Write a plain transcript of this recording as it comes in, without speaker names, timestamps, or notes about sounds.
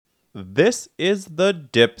This is The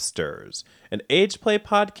Dipsters, an age play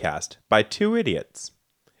podcast by two idiots.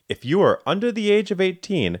 If you are under the age of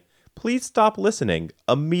 18, please stop listening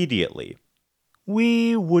immediately.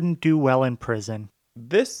 We wouldn't do well in prison.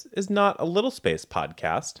 This is not a Little Space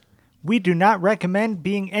podcast. We do not recommend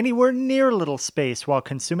being anywhere near Little Space while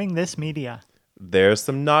consuming this media. There's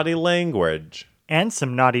some naughty language. And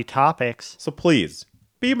some naughty topics. So please,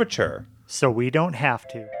 be mature. So we don't have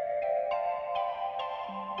to.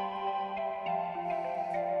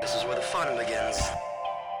 This is where the fun begins.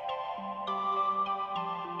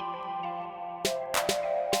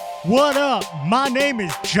 What up? My name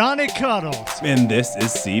is Johnny Cuddles. And this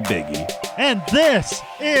is C. Biggie. And this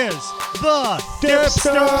is The Dipsters!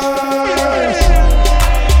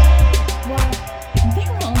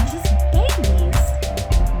 They're all just babies.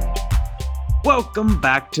 Welcome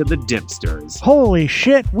back to the Dipsters. Holy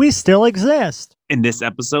shit, we still exist. In this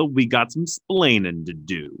episode, we got some splaining to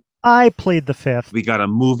do. I plead the fifth. We got a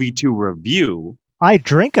movie to review. I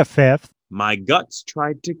drink a fifth. My guts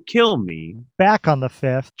tried to kill me. Back on the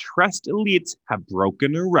fifth. Trust elites have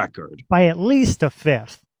broken a record. By at least a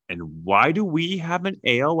fifth. And why do we have an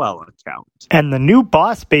AOL account? And the new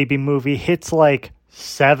Boss Baby movie hits like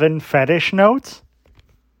 7 fetish notes?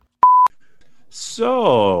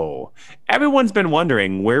 So, everyone's been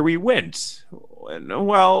wondering where we went.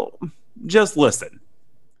 Well, just listen.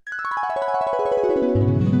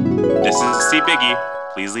 This is C.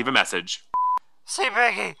 Biggie. Please leave a message. See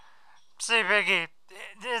Biggie,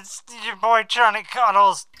 it's your boy Johnny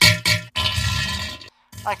Cuddles.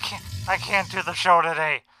 I can't do the show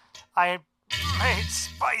today. I made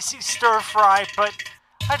spicy stir fry, but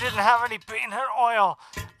I didn't have any peanut oil.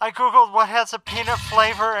 I googled what has a peanut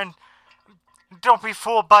flavor, and don't be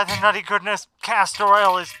fooled by the nutty goodness. Castor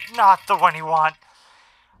oil is not the one you want.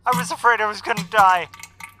 I was afraid I was gonna die.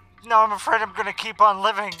 Now I'm afraid I'm gonna keep on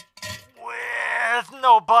living with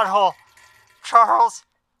no butthole. Charles,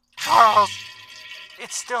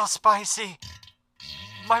 it's still spicy.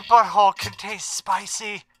 My butthole can taste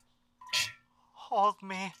spicy. Hold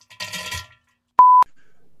me.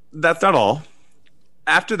 That's not all.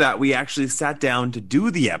 After that, we actually sat down to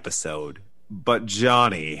do the episode. But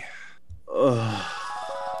Johnny...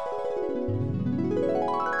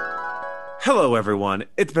 Hello, everyone.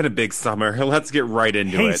 It's been a big summer. Let's get right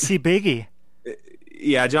into Hey, it. C. Biggie.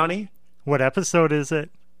 Yeah, Johnny? What episode is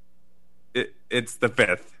it? It's the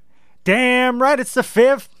 5th. Damn right, it's the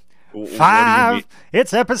 5th. What do you 5. mean?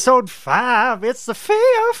 It's episode 5. It's the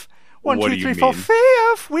 5th. 1, What 2, do you 3, 4, mean?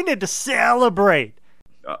 5th. We need to celebrate.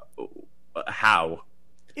 How?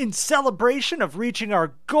 In celebration of reaching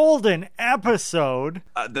our golden episode,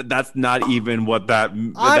 That's not even what that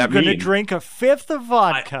means. I'm going to drink a 5th of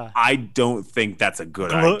vodka. I don't think that's a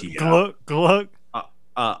good Gluck, idea. gluck, gluck,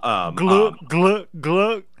 gluck, gluck,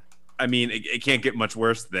 gluck. I mean, it can't get much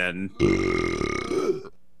worse than...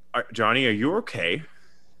 Johnny, are you okay?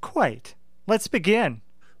 Quite. Let's begin.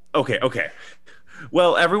 Okay.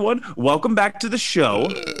 Well, everyone, welcome back to the show.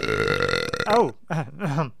 Oh,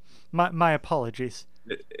 my apologies.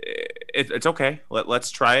 It's okay. Let's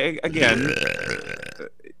try again.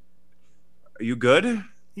 Are you good?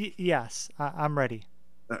 Yes, I'm ready.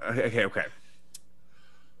 Okay.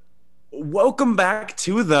 Welcome back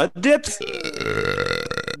to the Dips.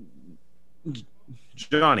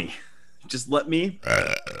 Johnny, just let me.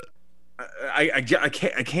 I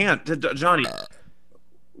can't. Johnny,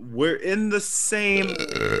 we're in the same.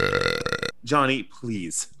 Johnny,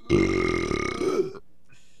 please.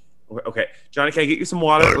 Okay, Johnny, can I get you some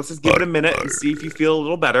water? Let's just give it a minute and see if you feel a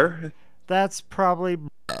little better. That's probably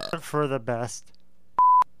for the best.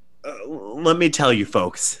 Let me tell you,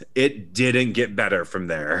 folks, it didn't get better from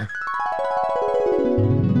there.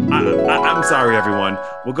 I'm sorry, everyone.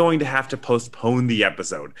 We're going to have to postpone the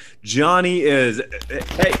episode. Johnny is...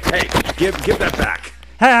 Hey, give that back.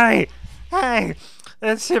 Hey,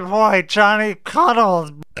 it's your boy Johnny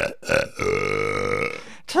Cuddles.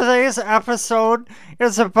 Today's episode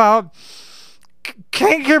is about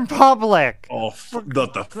kink in public. Oh,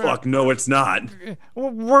 what the fuck? No, it's not.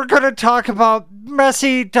 We're gonna talk about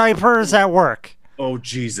messy diapers at work. Oh,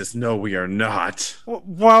 Jesus, no, we are not.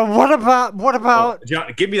 Well, what about?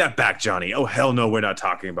 Johnny, give me that back, Johnny. Oh, hell no, we're not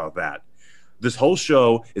talking about that. This whole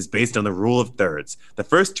show is based on the rule of thirds. The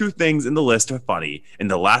first 2 things in the list are funny,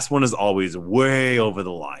 and the last one is always way over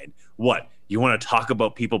the line. What? You want to talk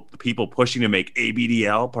about people pushing to make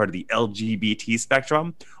ABDL part of the LGBT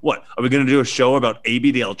spectrum? What? Are we going to do a show about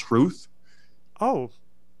ABDL truth? Oh,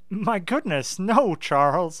 my goodness, no,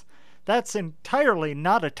 Charles. That's entirely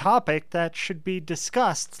not a topic that should be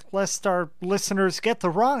discussed, lest our listeners get the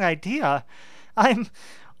wrong idea. I'm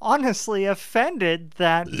honestly offended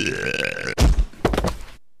that...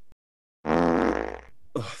 Oh,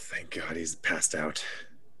 thank God he's passed out.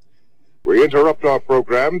 We interrupt our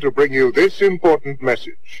program to bring you this important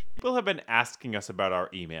message. People have been asking us about our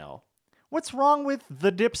email. What's wrong with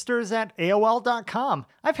thedipsters@AOL.com?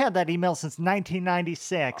 I've had that email since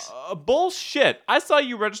 1996. Bullshit. I saw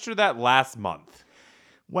you register that last month.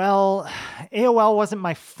 Well, AOL wasn't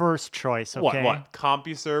my first choice, okay? What?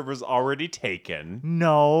 CompuServer's already taken.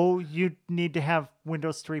 No, you need to have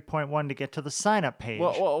Windows 3.1 to get to the sign-up page.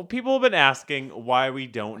 Well, people have been asking why we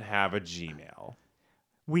don't have a Gmail.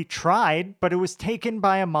 We tried, but it was taken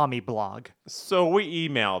by a mommy blog. So we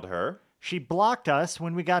emailed her. She blocked us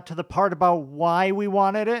when we got to the part about why we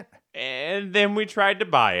wanted it. And then we tried to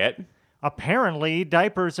buy it. Apparently,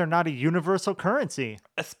 diapers are not a universal currency.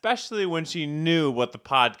 Especially when she knew what the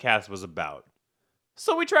podcast was about.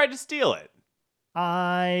 So we tried to steal it.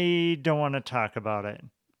 I don't want to talk about it.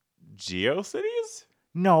 GeoCities?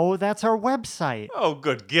 No, that's our website. Oh,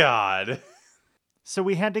 good God. So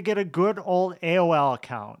we had to get a good old AOL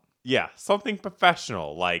account. Yeah, something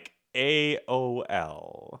professional like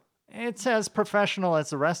AOL. It's as professional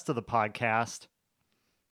as the rest of the podcast.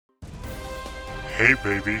 Hey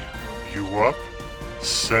baby, you up?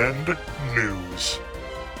 Send news.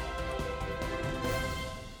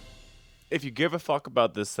 If you give a fuck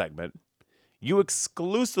about this segment, you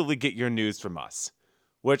exclusively get your news from us.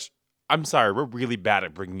 Which, I'm sorry, we're really bad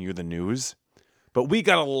at bringing you the news. But we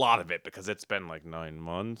got a lot of it because it's been like 9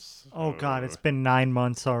 months. Oh God, it's been 9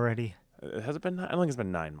 months already. Has it been? I don't think it's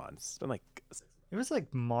been 9 months. It's been like... It was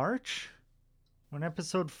like March when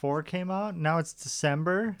episode 4 came out. Now it's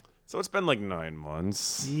December. So it's been like 9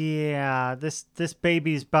 months. Yeah, this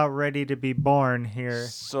baby's about ready to be born here.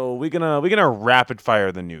 So we're gonna rapid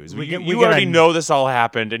fire the news. We You get already a- know this all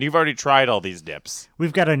happened, and you've already tried all these dips.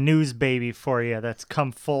 We've got a news baby for you that's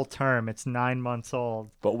come full term. It's 9 months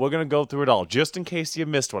old. But we're gonna go through it all, just in case you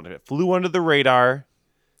missed one. If it flew under the radar,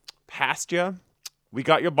 past you, we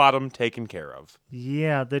got your bottom taken care of.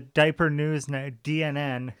 Yeah, the diaper news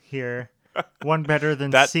DNN here. One better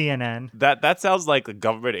than That- CNN. That sounds like a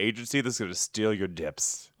government agency that's gonna steal your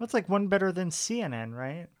dips. What's like one better than CNN,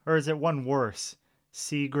 right? Or is it one worse?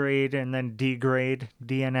 C grade and then D grade,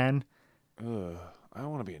 DNN. Ugh, I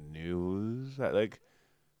don't want to be in news. Can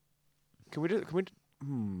we?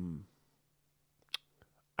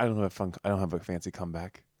 I don't have a fancy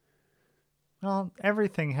comeback. Well,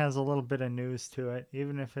 everything has a little bit of news to it,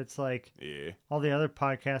 even if it's like Yeah. all the other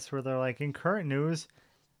podcasts where they're like, in current news,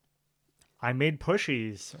 I made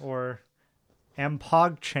pushies or am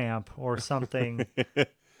PogChamp or something.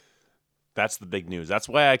 That's the big news. That's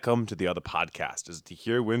why I come to the other podcast, is to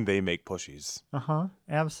hear when they make pushies. Uh-huh.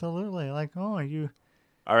 Absolutely. Like, oh, you...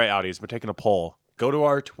 All right, audience, we're taking a poll. Go to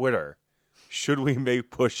our Twitter. Should we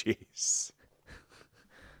make pushies?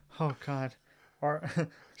 Oh, God. Or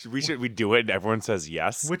Should we do it and everyone says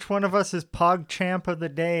yes? which one of us is PogChamp of the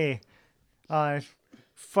day? Go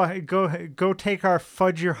take our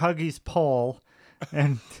Fudge Your Huggies poll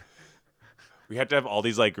and... We have to have all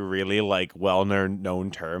these like really like well-known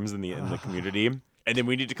terms in the community, and then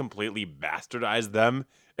we need to completely bastardize them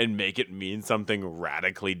and make it mean something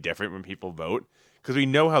radically different when people vote, because we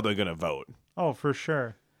know how they're gonna vote. Oh, for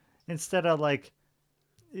sure. Instead of like,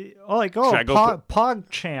 Should I go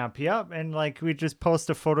PogChamp, yep, and like we just post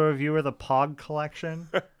a photo of you with a Pog collection.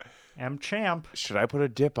 Champ. Should I put a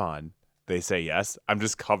dip on? They say yes. I'm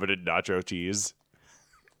just covered in nacho cheese.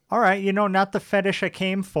 All right, not the fetish I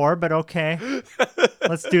came for, but okay.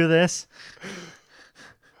 Let's do this.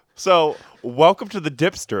 So, welcome to the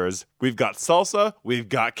Dipsters. We've got salsa, we've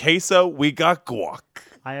got queso, we got guac.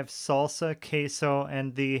 I have salsa, queso,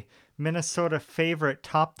 and the Minnesota favorite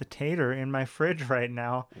Top the Tater in my fridge right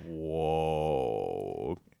now.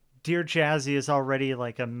 Whoa. Dear Jazzy is already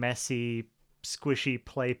like a messy, squishy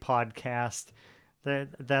play podcast.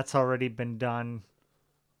 That's already been done.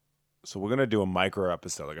 So we're gonna do a micro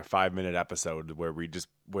episode, like a 5-minute episode where we're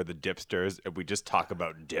the Dipsters and we just talk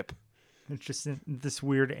about dip. It's just this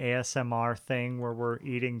weird ASMR thing where we're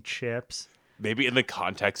eating chips. Maybe in the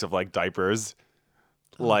context of like diapers.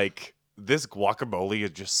 Like this guacamole is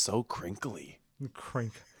just so crinkly.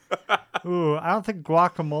 Ooh, I don't think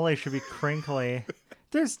guacamole should be crinkly.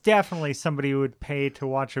 There's definitely somebody who would pay to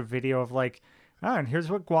watch a video of like, oh, and here's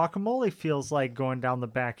what guacamole feels like going down the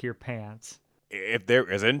back of your pants. If there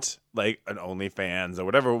isn't like an OnlyFans or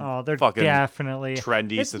whatever, Oh, they're fucking definitely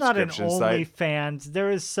trendy it's not an subscription site. OnlyFans. There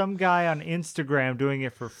is some guy on Instagram doing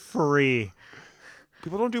it for free.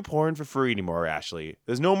 People don't do porn for free anymore, Ashley.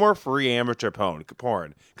 There's no more free amateur porn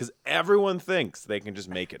because everyone thinks they can just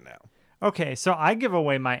make it now. Okay, so I give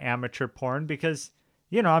away my amateur porn because,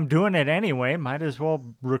 I'm doing it anyway. Might as well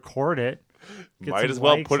record it. Get Might some as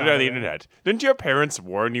well likes put it out on the of internet. Didn't your parents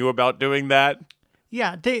warn you about doing that?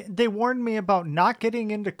 Yeah, they warned me about not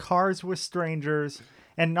getting into cars with strangers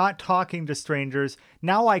and not talking to strangers.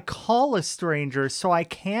 Now I call a stranger so I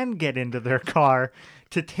can get into their car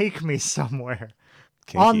to take me somewhere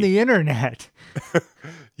on Kinky. the internet.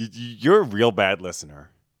 You're a real bad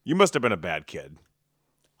listener. You must have been a bad kid.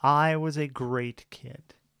 I was a great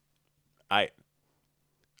kid.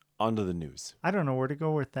 On to the news. I don't know where to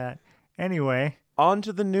go with that. Anyway. On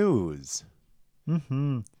to the news.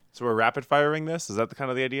 Mm-hmm. So we're rapid firing this? Is that the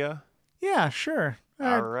kind of the idea? Yeah, sure.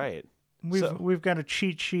 All right. We've got a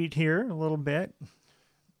cheat sheet here a little bit.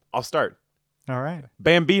 I'll start. All right.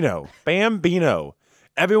 Bambino.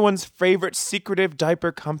 Everyone's favorite secretive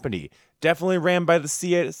diaper company. Definitely ran by the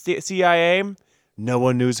CIA. No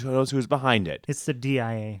one knows who's behind it. It's the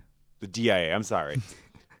DIA. The DIA, I'm sorry.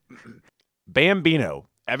 Bambino.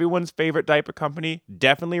 Everyone's favorite diaper company.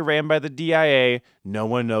 Definitely ran by the DIA. No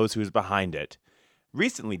one knows who's behind it.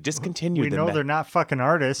 Recently discontinued We know they're not fucking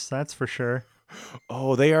artists, that's for sure.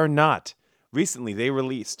 Oh, they are not. Recently, they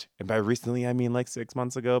released, and by recently, I mean like 6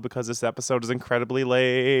 months ago because this episode is incredibly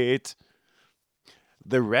late.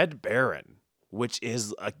 The Red Baron, which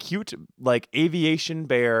is a cute, like, aviation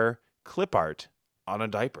bear clip art on a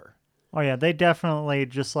diaper. Oh, yeah, they definitely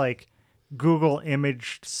just, like, Google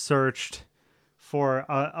image searched for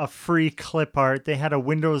a free clip art. They had a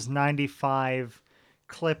Windows 95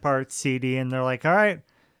 clip art CD, and they're like, all right,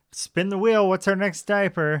 spin the wheel. What's our next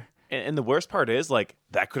diaper? And the worst part is, like,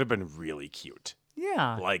 that could have been really cute.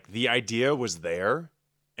 Yeah. Like, the idea was there,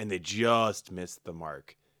 and they just missed the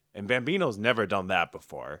mark. And Bambino's never done that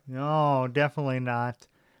before. No, definitely not.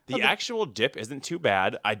 The actual dip isn't too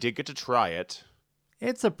bad. I did get to try it.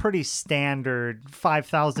 It's a pretty standard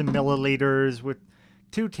 5,000 milliliters with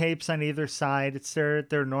 2 tapes on either side. It's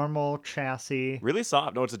their normal chassis. Really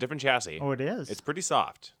soft. No, it's a different chassis. Oh, it is? It's pretty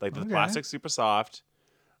soft. Like, the Okay. plastic's super soft.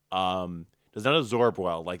 Does not absorb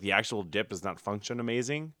well. Like, the actual dip does not function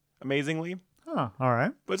amazingly, Oh, all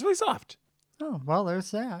right. but it's really soft. Oh, well,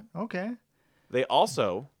 there's that. Okay. They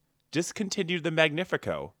also discontinued the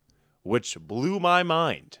Magnifico, which blew my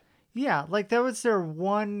mind. Yeah, like that was their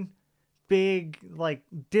one big like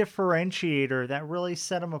differentiator that really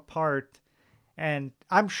set them apart. And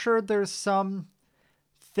I'm sure there's some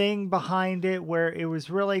thing behind it where it was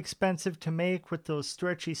really expensive to make with those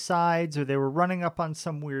stretchy sides, or they were running up on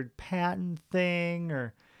some weird patent thing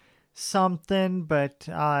or something. But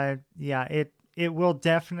yeah, it will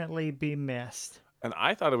definitely be missed. And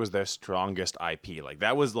I thought it was their strongest IP. Like,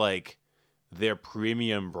 that was, like, their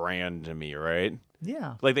premium brand to me, right?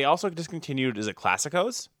 Yeah. Like, they also discontinued, is it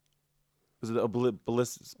Classicos? Was it Or the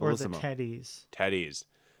Bellissimo? Teddies. Teddies.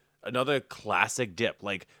 Another classic dip.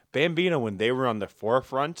 Like, Bambino, when they were on the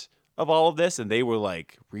forefront of all of this and they were,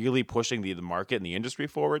 like, really pushing the market and the industry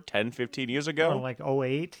forward 10, 15 years ago. Or like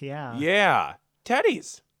 08, yeah. Yeah.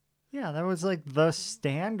 Teddies. Yeah, that was like the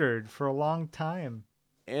standard for a long time.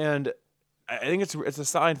 And I think it's a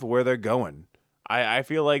sign for where they're going. I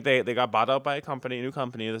feel like they got bought out by a new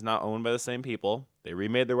company that's not owned by the same people. They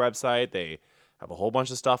remade their website. They have a whole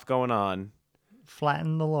bunch of stuff going on.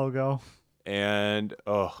 Flatten the logo. And,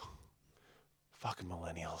 fucking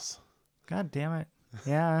millennials. God damn it.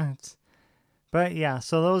 Yeah. But yeah,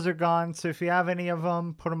 so those are gone. So if you have any of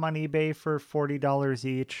them, put them on eBay for $40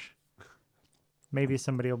 each. Maybe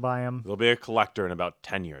somebody will buy them. They'll be a collector in about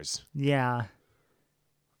 10 years. Yeah.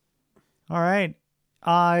 All right.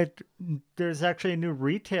 There's actually a new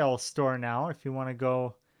retail store now if you want to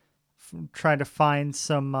go try to find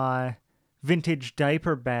some vintage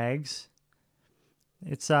diaper bags.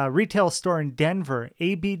 It's a retail store in Denver,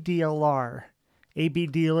 AB DLR. AB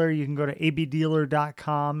Dealer, you can go to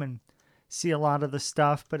abdealer.com and see a lot of the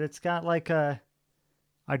stuff, but it's got like a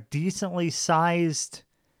decently sized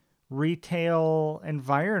retail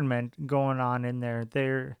environment going on in there.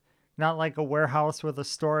 They're not like a warehouse with a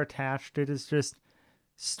store attached. It is just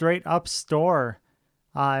straight up store.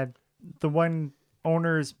 The one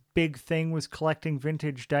owner's big thing was collecting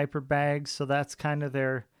vintage diaper bags, so that's kind of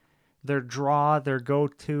their draw, their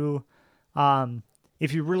go-to.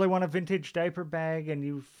 If you really want a vintage diaper bag and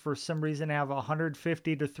you for some reason have $150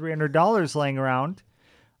 to $300 laying around,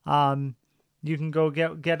 you can go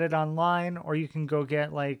get it online, or you can go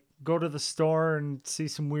to the store and see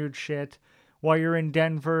some weird shit. While you're in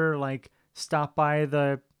Denver, like stop by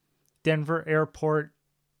the Denver airport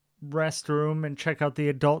restroom and check out the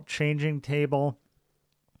adult changing table.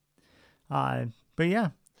 But yeah,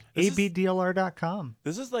 abdlr.com.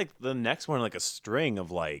 This is like the next one, like a string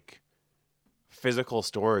of like physical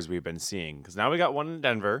stores we've been seeing. Because now we got one in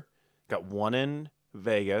Denver, got one in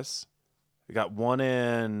Vegas. We got one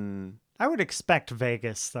in. I would expect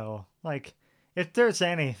Vegas, though. Like, if there's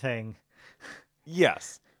anything.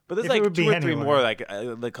 Yes. But there's If it like would be two or three anywhere. more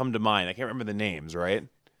that come to mind. I can't remember the names, right?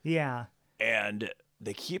 Yeah. And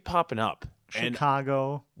they keep popping up. And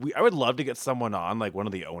Chicago. I would love to get someone on, like one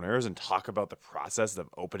of the owners, and talk about the process of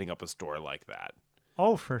opening up a store like that.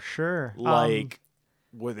 Oh, for sure. Like,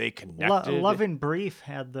 were they connected? Love and Brief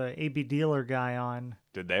had the AB Dealer guy on.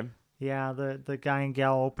 Did they? Yeah, the guy and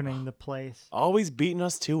gal opening the place. Always beating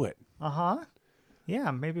us to it. Uh-huh.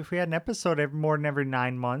 Yeah, maybe if we had an episode more than every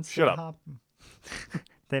 9 months. Shut they'd up.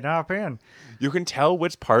 They'd hop in. You can tell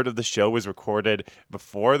which part of the show was recorded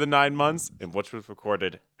before the 9 months and which was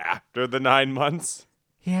recorded after the 9 months.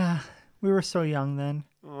 Yeah, we were so young then.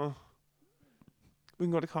 We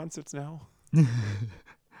can go to concerts now. The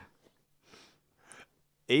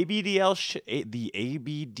ABDL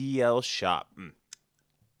shop.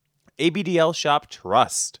 ABDL shop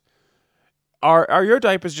trust. Are your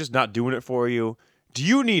diapers just not doing it for you? Do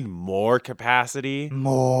you need more capacity?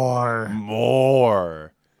 More.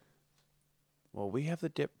 Well, we have the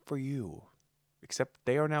dip for you. Except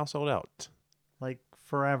they are now sold out. Like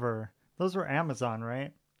forever. Those were Amazon,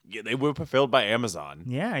 right? Yeah, they were fulfilled by Amazon.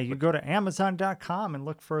 Yeah, you go to Amazon.com and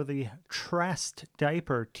look for the Trest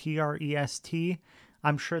diaper, Trest.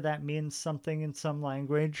 I'm sure that means something in some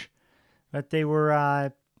language. But they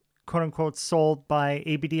were, quote unquote, sold by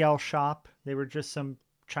ABDL Shop. They were just some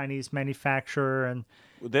Chinese manufacturer, and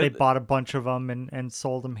they bought a bunch of them and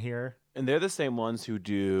sold them here. And they're the same ones who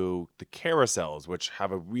do the carousels, which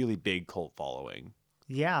have a really big cult following.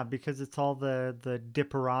 Yeah, because it's all the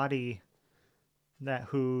dipperati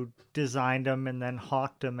who designed them and then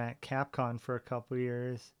hawked them at Capcom for a couple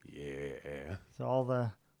years. Yeah.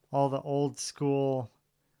 So all the old school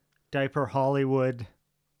diaper Hollywood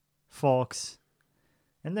folks,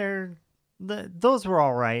 and those were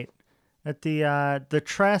all right. At the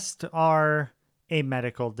Trest are a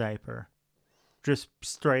medical diaper, just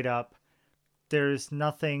straight up. There's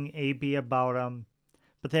nothing AB about them,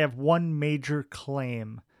 but they have one major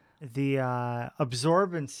claim. The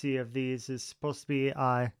absorbency of these is supposed to be,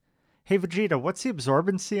 hey Vegeta, what's the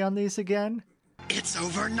absorbency on these again? It's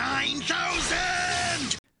over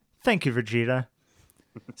 9,000! Thank you, Vegeta.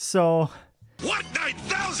 So... What,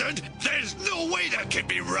 9,000? There's no way that can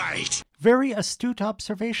be right! Very astute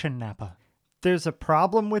observation, Nappa. There's a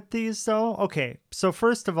problem with these, though. Okay, so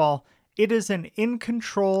first of all, it is an In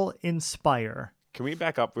Control Inspire. Can we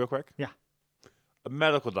back up real quick? Yeah. A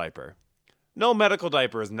medical diaper. No medical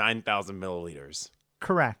diaper is 9,000 milliliters.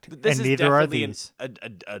 Correct. This and is neither are definitely these.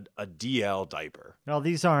 a DL diaper. No,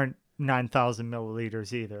 these aren't 9,000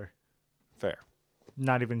 milliliters either. Fair.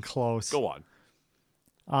 Not even close. Go on.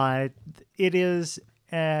 It is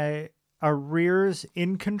a Rears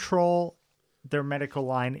In Control, their medical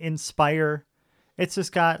line, Inspire. It's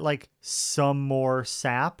just got like some more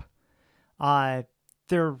sap.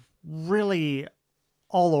 They're really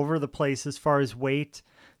all over the place as far as weight.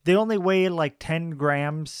 They only weigh like 10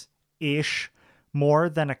 grams-ish more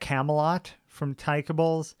than a Camelot from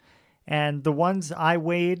Tykables. And the ones I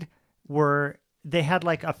weighed they had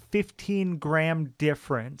like a 15-gram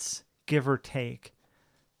difference, give or take.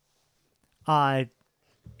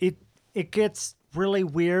 It gets really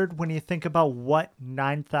weird when you think about what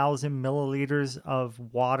 9,000 milliliters of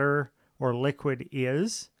water or liquid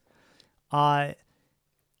is. God,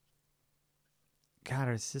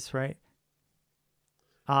 is this right?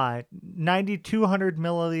 9,200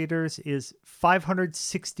 milliliters is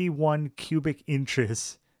 561 cubic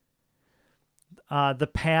inches. The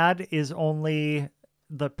pad is only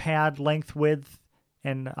the pad length, width,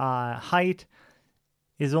 and height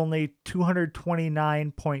is only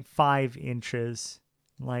 229.5 inches.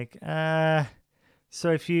 Like,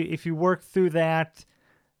 so if you work through that,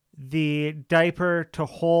 the diaper to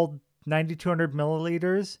hold 9,200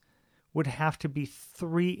 milliliters would have to be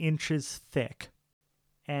 3 inches thick.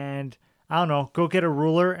 And I don't know, go get a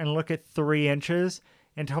ruler and look at 3 inches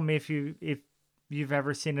and tell me if you've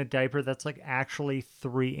ever seen a diaper that's like actually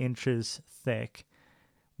 3 inches thick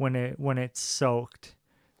when it's soaked.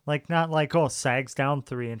 Like, not like, oh, sags down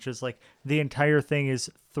 3 inches. Like, the entire thing is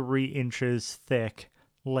 3 inches thick,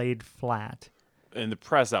 laid flat. And the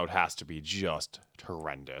press out has to be just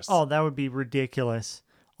horrendous. Oh, that would be ridiculous.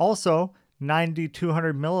 Also,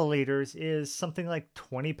 9,200 milliliters is something like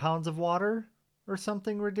 20 pounds of water or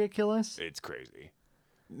something ridiculous. It's crazy.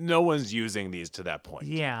 No one's using these to that point.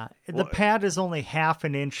 Yeah. The pad is only half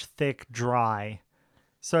an inch thick dry.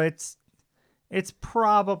 So it's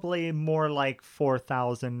probably more like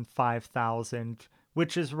 4,000, 5,000,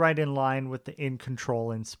 which is right in line with the In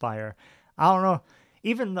Control Inspire. I don't know.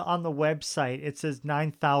 even on the website, it says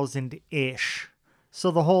 9,000-ish.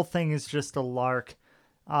 So the whole thing is just a lark.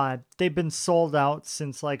 They've been sold out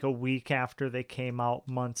since like a week after they came out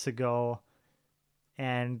months ago.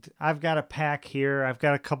 And I've got a pack here. I've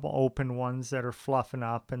got a couple open ones that are fluffing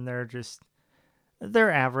up, and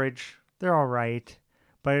they're average. They're all right.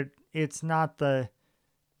 But it's not the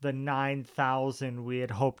 9,000 we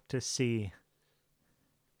had hoped to see.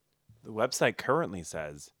 The website currently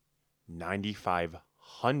says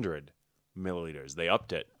 9,500 milliliters. They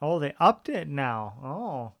upped it. Oh, they upped it now.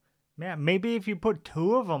 Oh, man. Maybe if you put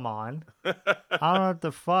 2 of them on. I don't know what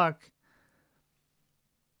the fuck.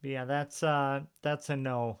 But yeah, that's a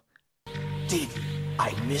no. Did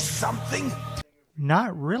I miss something?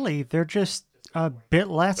 Not really. They're just a bit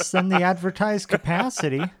less than the advertised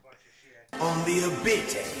capacity. Only a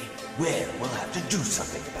bit, eh? Well, we'll have to do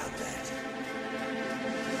something about that.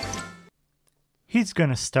 He's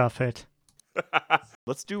gonna stuff it.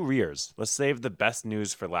 Let's do rears. Let's save the best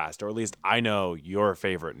news for last, or at least I know your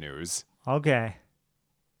favorite news. Okay.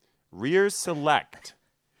 Rears Select.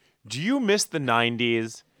 Do you miss the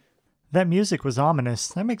 90s? That music was ominous.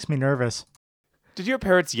 That makes me nervous. Did your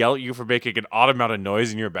parents yell at you for making an odd amount of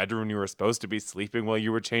noise in your bedroom when you were supposed to be sleeping while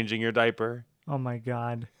you were changing your diaper? Oh my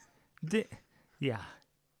god. Yeah.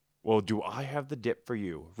 Well, do I have the dip for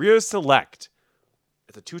you? Rears Select.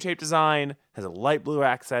 It's a 2-tape design, has a light blue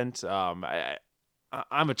accent. I'm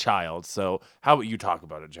a child, so how about you talk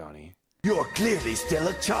about it, Johnny? You're clearly still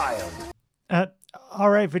a child. All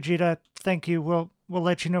right, Vegeta. Thank you. We'll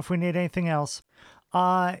let you know if we need anything else.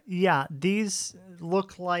 Yeah, these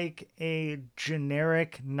look like a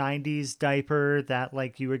generic 90s diaper that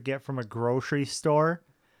like you would get from a grocery store.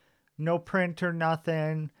 No print or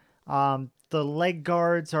nothing. The leg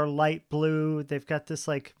guards are light blue. They've got this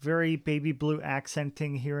like very baby blue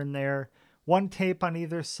accenting here and there. 1 tape on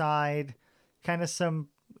either side. Kind of some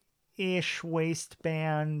ish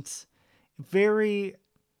waistbands. Very,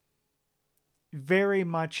 very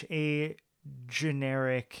much a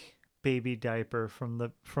generic baby diaper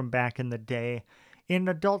from back in the day in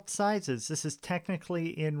adult sizes. This is technically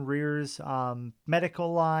in Rear's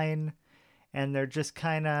medical line, and they're just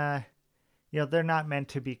kind of, they're not meant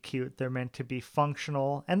to be cute. They're meant to be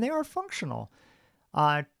functional, and they are functional.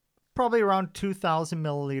 Probably around 2,000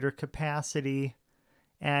 milliliter capacity.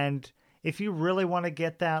 And if you really want to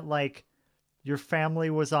get that, like your family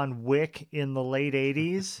was on Wick in the late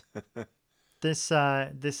 80s, this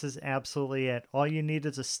is absolutely it. All you need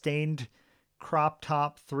is a stained crop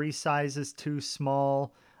top, 3 sizes too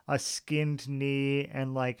small, a skinned knee,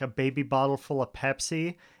 and like a baby bottle full of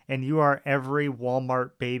Pepsi, and you are every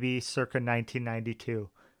Walmart baby circa 1992.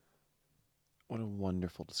 What a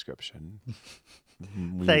wonderful description.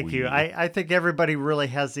 Thank you. I think everybody really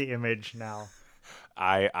has the image now.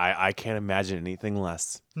 I can't imagine anything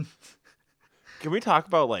less. Can we talk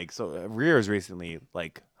about Rears recently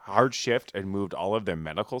hard shift and moved all of their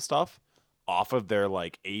medical stuff off of their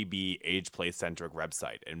AB age play centric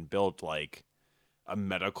website and built a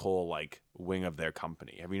medical wing of their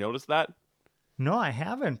company. Have you noticed that? No, I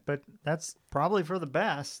haven't, but that's probably for the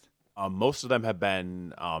best. Most of them have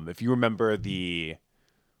been, if you remember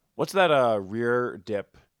what's that rear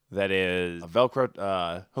dip that is a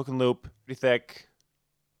Velcro hook and loop, pretty thick.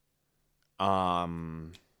 Fucking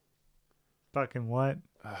what?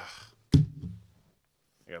 I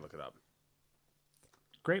gotta look it up.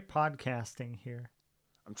 Great podcasting here.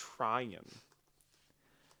 I'm trying.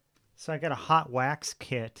 So I got a hot wax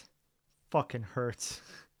kit. Fucking hurts.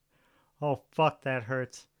 Oh, fuck, that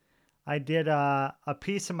hurts. I did a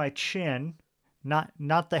piece of my chin.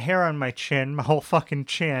 Not the hair on my chin. My whole fucking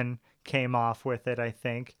chin came off with it, I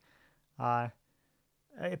think.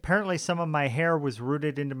 Apparently some of my hair was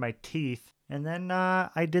rooted into my teeth. And then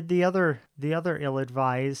I did the other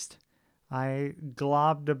ill-advised. I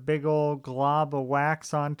globbed a big old glob of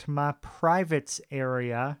wax onto my privates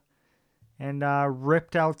area and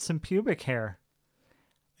ripped out some pubic hair.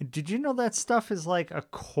 Did you know that stuff is like a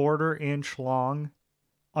 1/4 inch long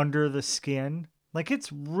under the skin? Like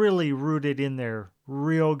it's really rooted in there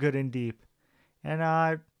real good and deep.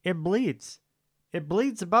 And it bleeds. It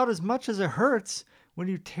bleeds about as much as it hurts when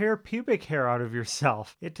you tear pubic hair out of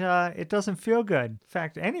yourself. It doesn't feel good. In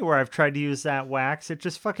fact, anywhere I've tried to use that wax, it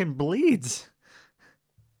just fucking bleeds.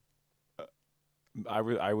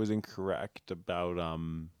 I was incorrect about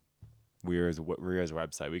Rear's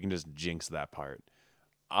website. We can just jinx that part.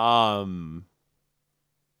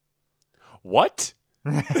 What?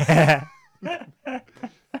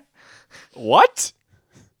 What?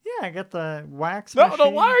 Yeah, I got the wax No,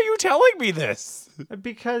 machine. why are you telling me this?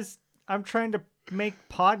 Because I'm trying to make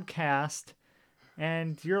podcast,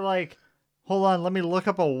 and you're like, Hold on, let me look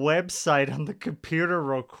up a website on the computer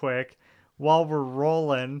real quick while we're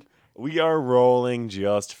rolling. We are rolling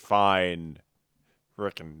just fine.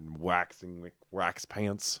 Frickin' waxing wax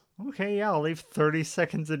pants. Okay, yeah, I'll leave 30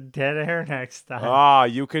 seconds of dead air next time. Ah,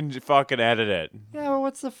 you can fucking edit it. Yeah, well,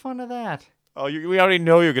 what's the fun of that? Oh, we already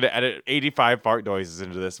know you're gonna edit 85 fart noises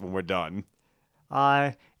into this when we're done.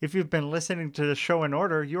 If you've been listening to the show in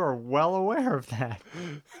order, you are well aware of that.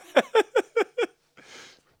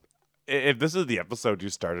 If this is the episode you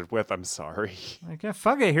started with, I'm sorry. Okay,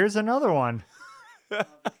 fuck it, here's another one.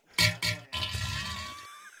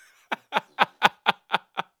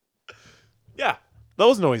 Yeah,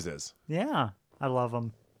 those noises. Yeah, I love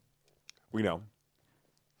them. We know.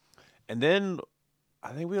 And then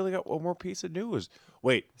I think we only got one more piece of news.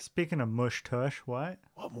 Wait, Speaking of mush tush, what?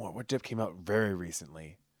 what more? What dip came out very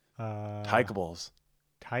recently? Uh, Tykables.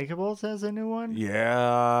 Tykables has a new one?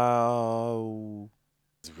 Yeah.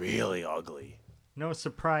 It's really ugly. No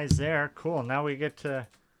surprise there. Cool, now we get to...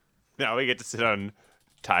 Now we get to sit on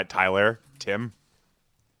Tyler, Tim.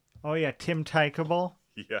 Oh yeah, Tim Tykable.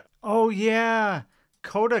 Yeah. Oh yeah,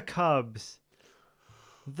 Coda Cubs.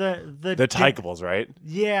 The Tykables, right?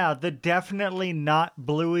 Yeah, the definitely not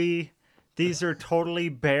Bluey. These are totally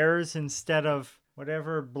bears instead of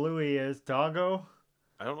whatever Bluey is. Doggo?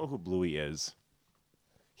 I don't know who Bluey is.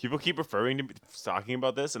 People keep referring to me talking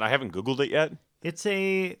about this, and I haven't Googled it yet. It's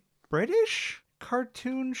a British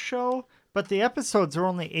cartoon show, but the episodes are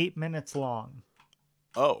only 8 minutes long.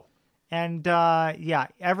 Oh. And yeah,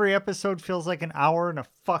 every episode feels like an hour and a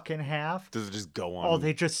fucking half. Does it just go on? Oh,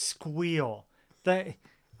 they just squeal.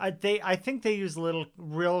 I think they use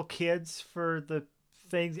real kids for the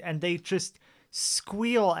things, and they just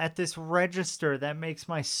squeal at this register that makes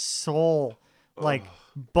my soul like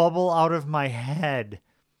bubble out of my head.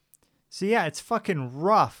 So yeah, it's fucking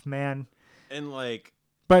rough, man. And like,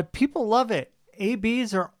 But people love it.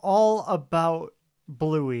 ABs are all about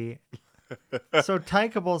Bluey. So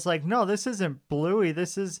Tykable's like, no, this isn't Bluey.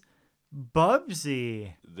 This is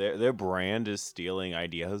Bubsy. their brand is stealing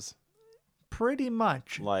ideas. Pretty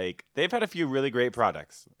much. Like, they've had a few really great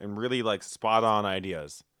products and really like spot on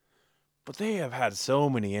ideas, but they have had so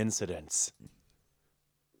many incidents.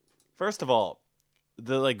 First of all,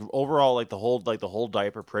 the like overall like the whole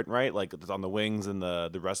diaper print, right? Like it's on the wings and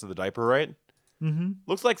the rest of the diaper, right? Mm-hmm.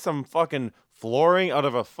 Looks like some fucking flooring out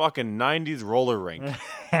of a fucking 90s roller rink.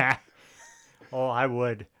 Oh, I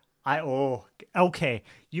would. Okay.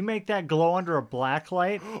 You make that glow under a black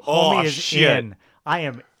light. Oh, Homie is shit. in. I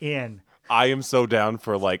am in. I am so down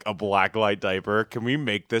for like a black light diaper. Can we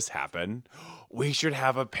make this happen? We should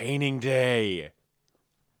have a painting day.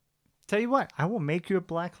 Tell you what, I will make you a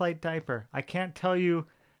black light diaper. I can't tell you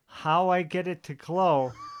how I get it to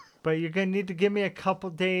glow, but you're gonna need to give me a couple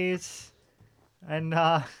days and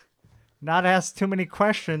not ask too many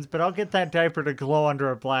questions. But I'll get that diaper to glow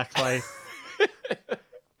under a black light.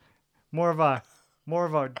 More of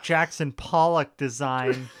a Jackson Pollock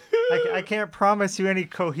design. I can't promise you any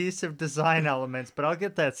cohesive design elements, but I'll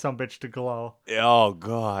get that sumbitch to glow. Oh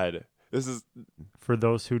God, this is For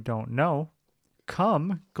those who don't know,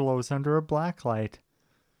 cum glows under a black light.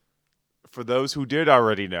 for those who did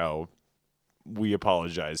already know. We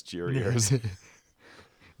apologize to your ears.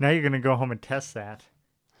 Now you're gonna go home and test that.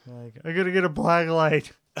 Like, I gotta get a black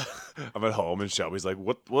light. I'm at home and Shelby's like,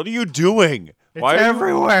 "What are you doing? It's Why are you-"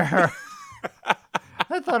 everywhere.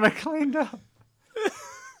 I thought I cleaned up.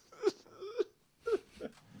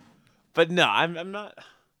 But no, I'm not.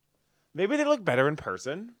 Maybe they look better in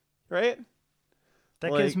person, right?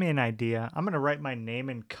 That Like- gives me an idea. I'm gonna write my name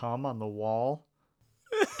in cum on the wall.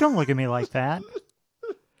 Don't look at me like that.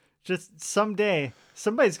 Just someday,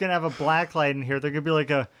 somebody's gonna have a black light in here. They're gonna be like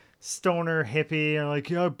a stoner hippie and like,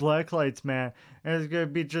 yeah, black lights, man. And it's gonna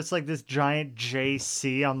be just like this giant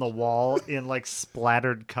JC on the wall in like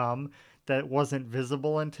splattered cum that wasn't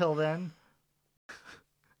visible until then.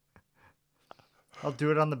 I'll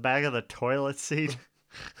do it on the back of the toilet seat.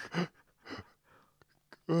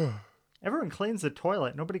 Everyone cleans the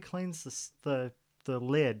toilet. Nobody cleans the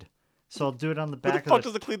lid. So I'll do it on the Who the back fuck of the...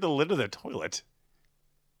 does it clean the lid of their toilet?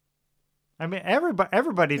 I mean,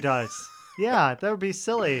 everybody does. Yeah, that would be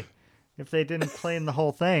silly if they didn't clean the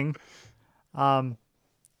whole thing.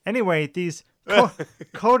 Anyway, these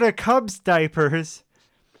Coda Cubs diapers.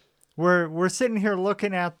 We're sitting here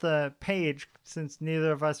looking at the page since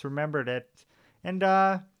neither of us remembered it, and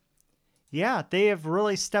yeah, they have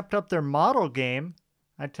really stepped up their model game.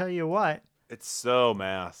 I tell you what, It's so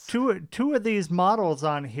mass. two of these models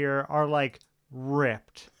on here are like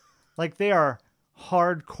ripped, like they are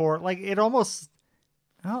hardcore. Like it almost.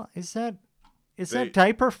 Oh, is that They-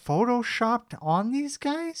 diaper photoshopped on these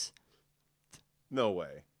guys? No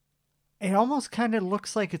way. It almost kind of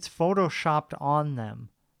looks like it's photoshopped on them.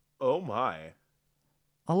 Oh my.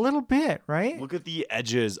 A little bit, right? Look at the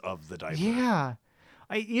edges of the diaper. Yeah.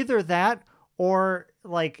 Either that or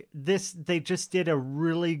like this, they just did a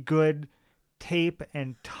really good tape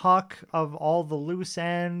and tuck of all the loose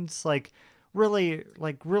ends, like really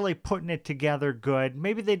putting it together good.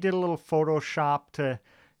 Maybe they did a little Photoshop to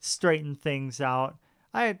straighten things out.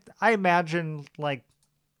 I imagine, like,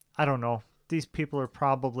 I don't know, these people are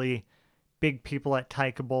probably big people at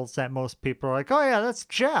Tykables that most people are like, oh yeah, that's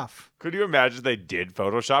Jeff. Could you imagine they did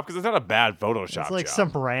Photoshop? Because it's not a bad Photoshop It's like job. some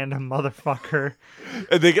random motherfucker.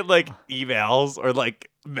 And they get like emails or like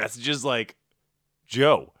messages like,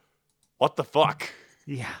 Joe, what the fuck?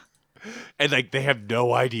 Yeah. And like they have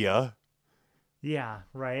no idea. Yeah,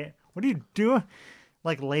 right. What are you doing?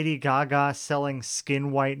 Like Lady Gaga selling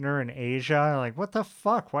skin whitener in Asia. Like, what the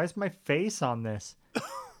fuck? Why is my face on this?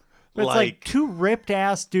 But it's like two ripped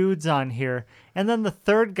ass dudes on here. And then the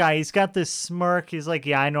third guy, he's got this smirk. He's like,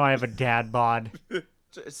 yeah, I know I have a dad bod.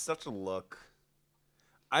 It's such a look.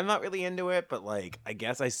 I'm not really into it, but like, I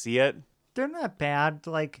guess I see it. They're not bad.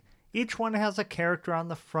 Like, each one has a character on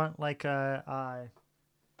the front, like a,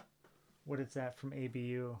 what is that from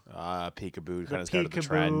ABU? Peekaboo The kind of started the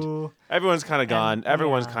trend. Peekaboo. Everyone's kind of gone. And-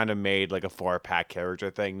 Everyone's yeah. kind of made like a 4-pack character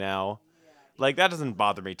thing now. Like, that doesn't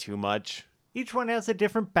bother me too much. Each one has a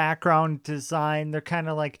different background design. They're kind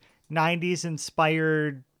of like 90s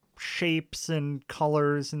inspired shapes and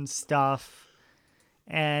colors and stuff.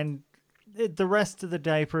 And the rest of the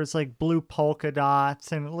diaper is like blue polka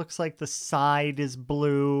dots, and it looks like the side is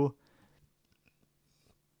blue.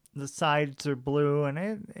 The sides are blue,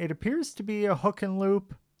 and it appears to be a hook and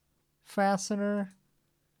loop fastener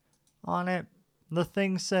on it. The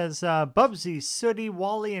thing says, Bubsy, Sooty,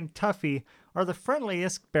 Wally, and Tuffy are the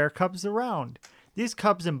friendliest bear cubs around. These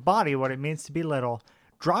cubs embody what it means to be little.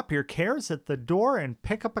 Drop your cares at the door and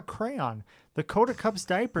pick up a crayon. The Coda Cubs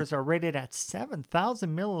diapers are rated at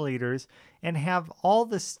 7,000 milliliters and have all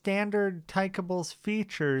the standard Tykables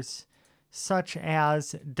features, such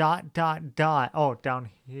as ... Oh, down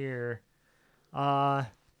here.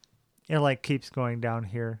 It like keeps going down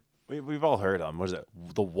here. We've all heard them. What is it?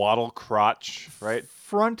 The waddle crotch, right?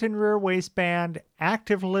 Front and rear waistband,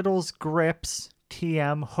 active littles grips,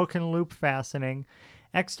 TM, hook and loop fastening,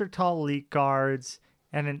 extra tall leak guards,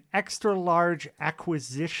 and an extra large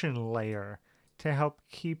acquisition layer to help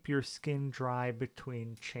keep your skin dry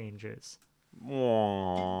between changes.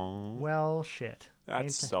 Aww. Well, shit.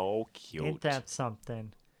 That's so cute. Ain't that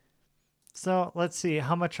something? So let's see.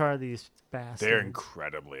 How much are these bastards? They're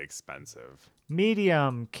incredibly expensive.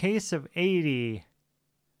 Medium, case of 80.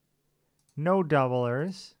 No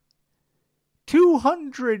doublers.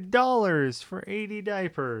 $200 for 80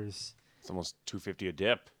 diapers. It's almost $250 a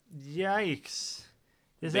dip. Yikes.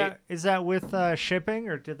 Is They- that with shipping,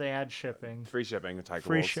 or did they add shipping? Free shipping with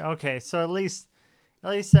Tykables. Free okay, so at least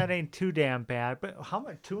that ain't too damn bad. But how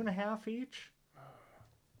much? 2.5 each?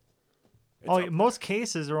 Most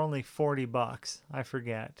cases are only $40. I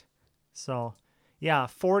forget. So, yeah,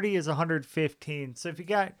 40 is 115. So if you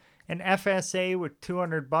got an FSA with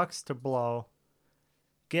 $200 to blow,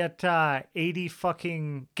 get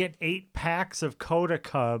 8 packs of Coda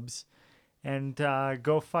Cubs and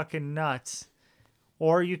go fucking nuts.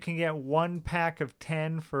 Or you can get 1 pack of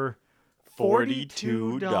 10 for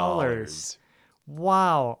 $42.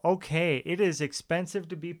 Wow. Okay, it is expensive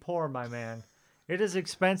to be poor, my man. It is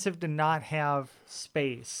expensive to not have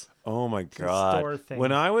space. Oh my store god! things.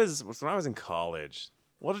 When I was in college,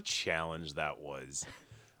 what a challenge that was.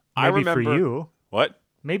 Maybe I remember for you. What?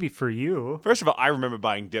 Maybe for you. First of all, I remember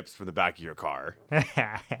buying dips from the back of your car.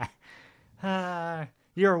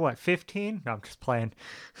 You're what, 15? No, I'm just playing.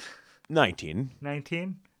 19.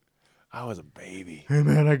 19? I was a baby. Hey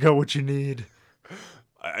man, I got what you need.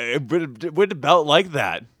 I with a belt like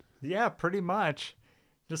that. Yeah, pretty much.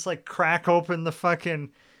 Just like crack open the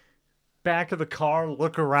fucking back of the car,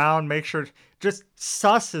 look around, make sure, just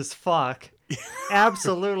sus as fuck.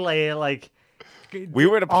 Absolutely, like We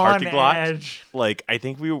were at a parking on lot. edge. Like, I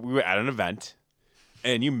think we were at an event,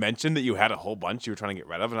 and you mentioned that you had a whole bunch you were trying to get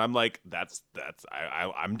rid of, and I'm like,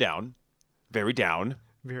 I'm down, very down,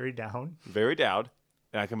 Very down. very down.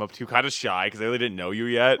 And I come up to you kind of shy because I really didn't know you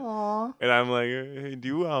yet, Aww. and I'm like, hey, do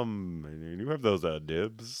you have those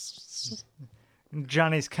dibs?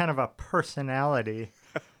 Johnny's kind of a personality.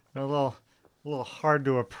 a little hard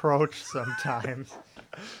to approach sometimes.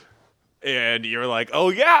 And you're like, oh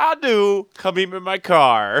yeah, I do. Come meet me in my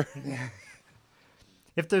car.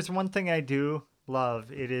 If there's one thing I do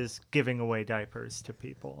love, it is giving away diapers to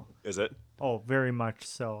people. Is it? Oh, very much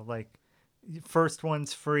so. Like, First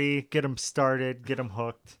one's free. Get them started. Get them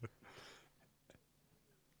hooked.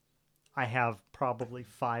 I have probably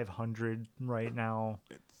 500 right now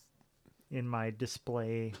in my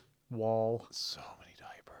display wall. So many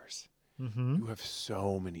diapers. Mm-hmm. You have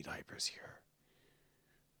so many diapers here.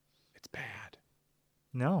 It's bad.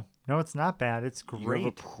 No, it's not bad. It's great. You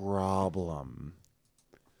have a problem.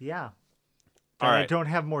 Yeah. All I right. don't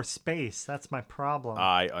have more space. That's my problem.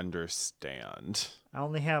 I understand. I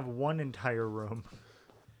only have one entire room.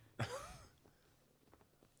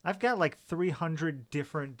 I've got like 300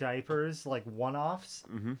 different diapers, like one-offs,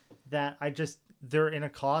 that they're in a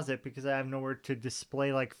closet because I have nowhere to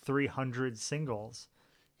display like 300 singles.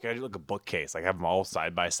 You gotta do like a bookcase. Like have them all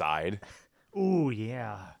side by side. Ooh,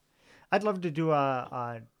 yeah. I'd love to do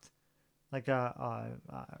a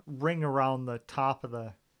ring around the top of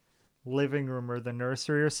the living room or the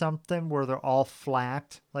nursery or something where they're all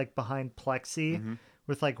flat, like behind plexi,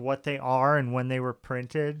 with like what they are and when they were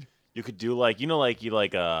printed. You could do like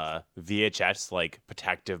VHS like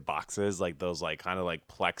protective boxes, like those like kind of like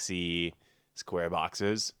plexi square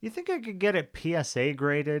boxes. You think I could get it PSA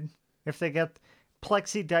graded? If they get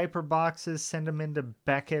plexi diaper boxes, send them into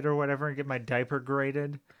Beckett or whatever and get my diaper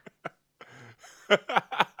graded. Like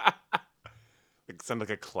send like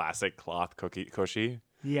a classic cloth cushy.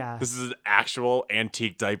 Yeah. This is an actual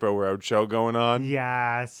antique diaper roadshow going on.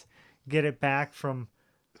 Yes. Get it back from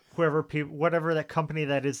whatever that company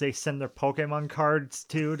that is they send their Pokemon cards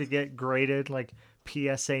to get graded, like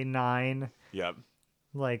PSA 9, Yep.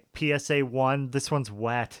 like PSA 1. This one's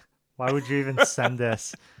wet. Why would you even send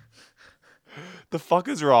this? The fuck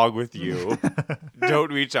is wrong with you?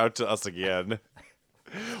 Don't reach out to us again.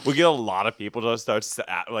 We get a lot of people to start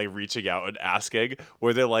like reaching out and asking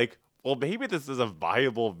where they're like, well, maybe this is a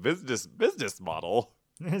viable business model.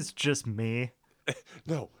 It's just me.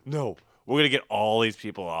 No. We're going to get all these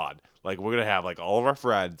people on. Like, we're going to have, like, all of our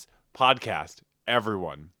friends, podcast,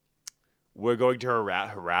 everyone. We're going to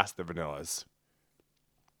harass the vanillas.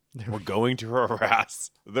 We're going to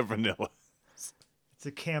harass the vanillas. It's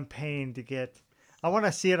a campaign to get... I want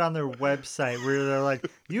to see it on their website where they're like,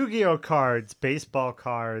 Yu-Gi-Oh cards, baseball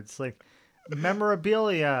cards, like,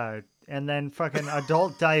 memorabilia, and then fucking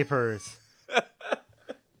adult diapers.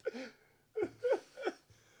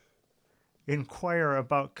 Inquire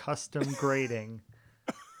about custom grading.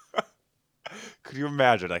 Could you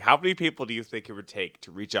imagine? Like, how many people do you think it would take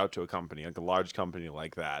to reach out to a company, like a large company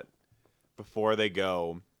like that, before they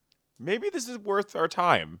go, maybe this is worth our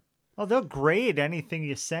time? Well, they'll grade anything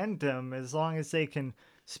you send them as long as they can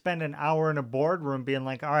spend an hour in a boardroom being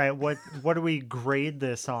like, all right, what do we grade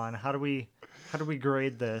this on? How do we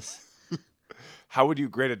grade this? How would you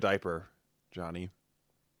grade a diaper, Johnny?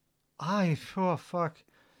 Oh, fuck.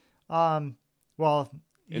 Well,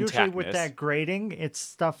 usually with Intactness. that grading, it's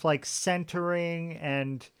stuff like centering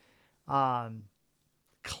and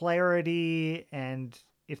clarity, and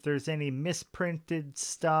if there's any misprinted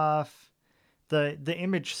stuff. The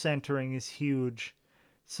image centering is huge.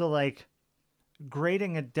 So like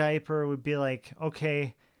grading a diaper would be like,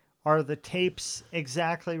 okay, are the tapes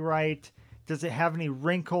exactly right? Does it have any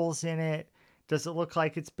wrinkles in it? Does it look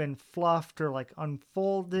like it's been fluffed or like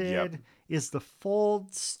unfolded? Yep. Is the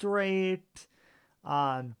fold straight?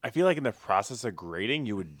 I feel like in the process of grading,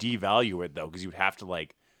 you would devalue it though, because you'd have to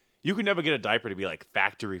like, you could never get a diaper to be like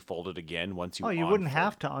factory folded again once you. You wouldn't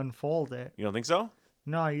have to unfold it. You don't think so?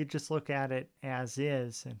 No, you just look at it as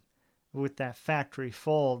is and with that factory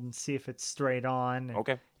fold and see if it's straight on. And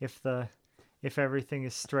Okay. If everything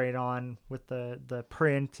is straight on with the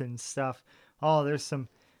print and stuff. Oh, there's some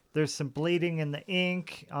bleeding in the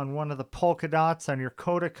ink on one of the polka dots on your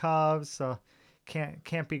Kodakov, so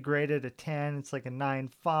can't be graded a 10. It's like a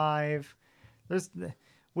 9.5.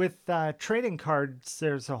 With trading cards,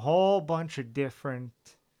 there's a whole bunch of different.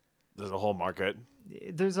 There's a whole market.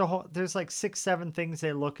 There's like 6-7 things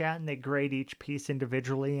they look at and they grade each piece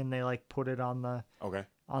individually and they like put it on the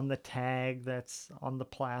tag that's on the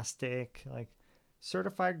plastic, like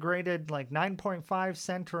certified graded, like 9.5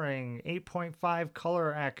 centering, 8.5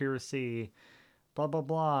 color accuracy, blah blah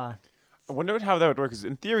blah. I wonder how that would work. Because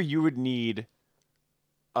in theory, you would need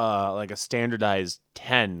like a standardized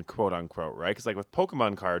 10, quote unquote, right? Because like with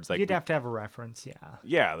Pokemon cards, like You'd have to have a reference, yeah.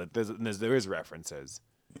 yeah, like, there is references.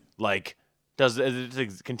 Like, does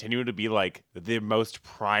it continue to be like the most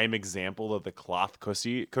prime example of the cloth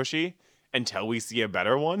cushy until we see a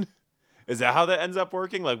better one? Is that how that ends up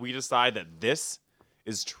working? Like, we decide that this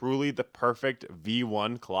is truly the perfect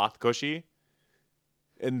V1 cloth cushy,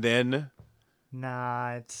 and then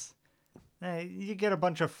Nah, it's you get a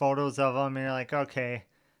bunch of photos of them and you're like, okay,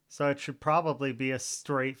 so it should probably be a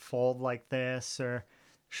straight fold like this, or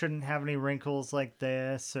shouldn't have any wrinkles like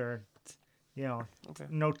this, or Okay.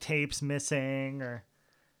 no tapes missing, or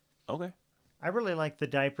Okay. I really like the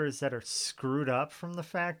diapers that are screwed up from the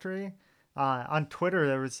factory. On Twitter,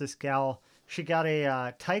 there was this gal. She got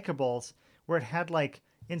a Tykables where it had like,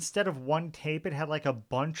 instead of one tape, it had like a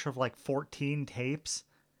bunch of like 14 tapes.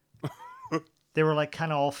 They were like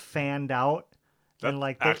kind of all fanned out. That's and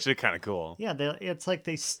like actually kind of cool. yeah, it's like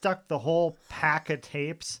they stuck the whole pack of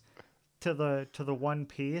tapes to the one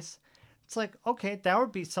piece. It's like, okay, that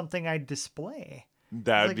would be something I'd display.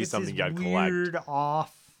 That would Like, be it's something this you'd collect. weird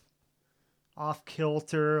off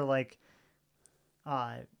kilter, like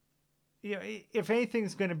if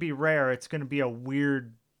anything's going to be rare, it's going to be a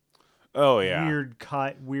weird Oh yeah. weird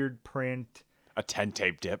cut, weird print. A 10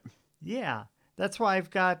 tape dip. Yeah, that's why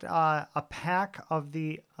I've got a pack of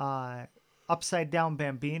the upside down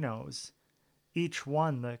Bambinos, each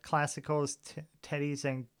one, the Classicos, Teddies,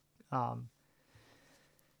 and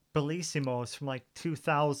Bellissimos from like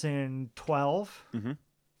 2012,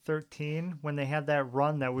 13, when they had that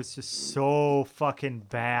run that was just so fucking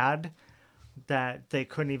bad that they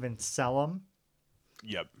couldn't even sell them.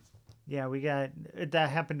 Yep. Yeah, we got that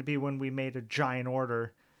happened to be when we made a giant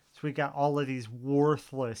order. So we got all of these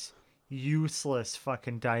worthless, useless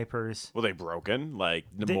fucking diapers. Were they broken? Like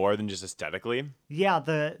more than just aesthetically? Yeah,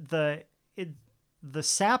 the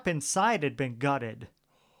sap inside had been gutted.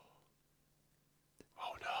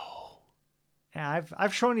 Oh no. Yeah,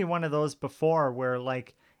 I've shown you one of those before where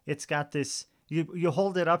like it's got this, you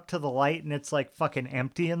hold it up to the light and it's like fucking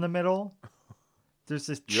empty in the middle. There's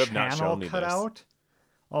this You have not channel shown me cut this. out.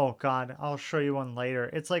 Oh god, I'll show you one later.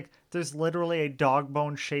 It's like there's literally a dog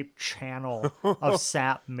bone shaped channel of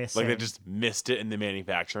sap missing. Like they just missed it in the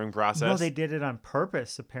manufacturing process? No, they did it on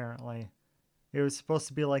purpose apparently. It was supposed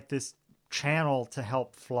to be like this channel to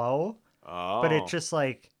help flow, Oh. but it just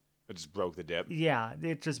like, It just broke the dip. yeah,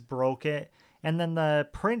 it just broke it. And then the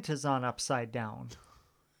print is on upside down.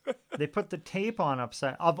 They put the tape on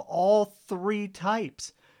upside of all three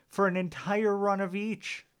types for an entire run of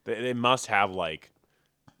each. They must have like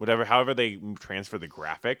however they transfer the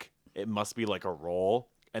graphic, it must be like a roll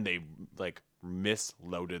and they like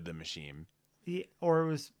misloaded the machine. Yeah, or it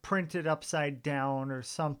was printed upside down or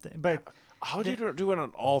something. But How do you do it on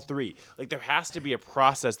all three? Like there has to be a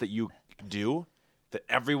process that you do that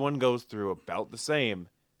everyone goes through about the same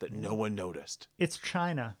that no one noticed. it's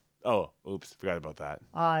China. Oh, oops, forgot about that.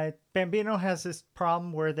 Bambino has this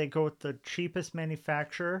problem where they go with the cheapest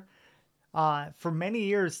manufacturer. For many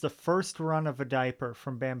years, the first run of a diaper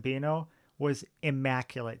from Bambino was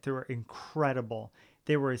immaculate. They were incredible.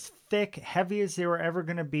 They were as thick, heavy as they were ever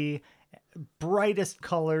going to be, brightest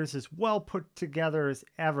colors, as well put together as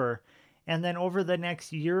ever. And then over the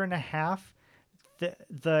next year and a half,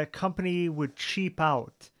 the company would cheap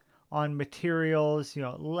out on materials,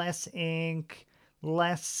 less ink,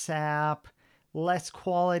 less sap, less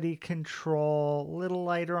quality control, a little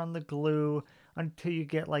lighter on the glue, until you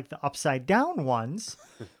get like the upside down ones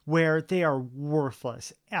where they are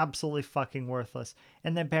worthless, absolutely fucking worthless.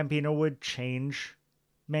 And then Bambino would change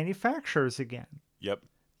manufacturers again. Yep.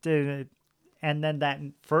 And then that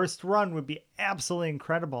first run would be absolutely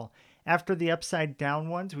incredible. After the upside down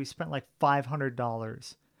ones, we spent like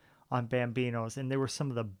 $500 on Bambinos, and they were some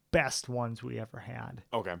of the best ones we ever had.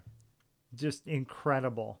 Okay. Just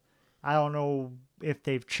incredible. I don't know if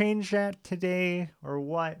they've changed that today or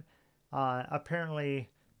what. Apparently,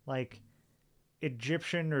 like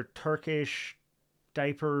Egyptian or Turkish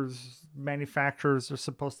diapers manufacturers are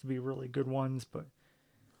supposed to be really good ones, but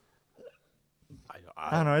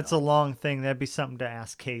I don't know. It's a long thing. That'd be something to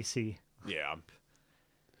ask Casey. Yeah.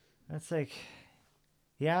 That's like,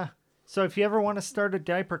 yeah. So if you ever want to start a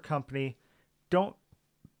diaper company, don't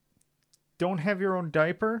have your own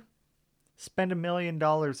diaper. Spend $1 million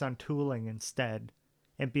on tooling instead,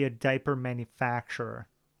 and be a diaper manufacturer.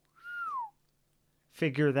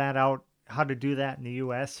 Figure that out, how to do that in the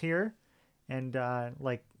U.S. here, and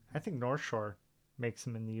like I think North Shore makes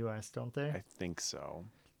them in the U.S., don't they? I think so.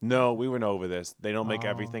 No, we went over this. They don't make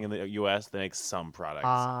everything in the U.S. They make some products.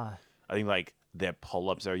 I think like their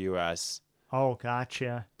pull-ups are U.S., Oh,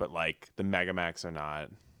 gotcha. but like the Megamax are not.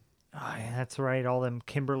 Oh, yeah, that's right. All them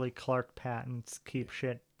Kimberly Clark patents keep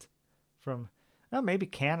shit from maybe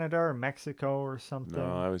Canada or Mexico or something.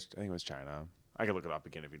 No, I think it was China. I could look it up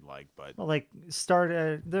again if you'd like, but Well, like start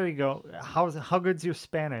a there you go. How good's your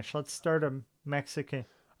Spanish? Let's start a Mexican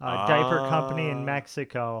diaper company in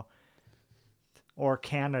Mexico or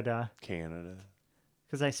Canada Canada.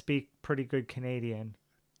 because I speak pretty good Canadian.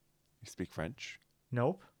 You speak French?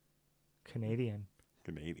 Nope, Canadian.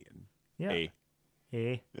 Canadian. Yeah. Hey.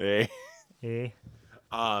 Eh, Hey.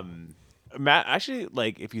 eh. Matt, actually,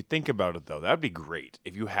 like, if you think about it, though, that would be great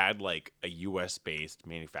if you had, like, a U.S.-based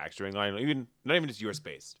manufacturing line, not even just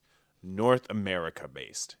U.S.-based, North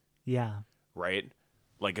America-based, Yeah. right?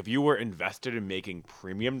 Like, if you were invested in making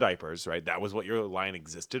premium diapers, right, that was what your line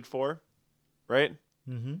existed for, right?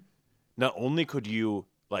 Mm-hmm. Not only could you,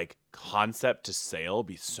 like, concept to sale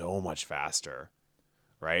be so much faster,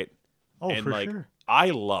 right? Oh, And, for like, sure.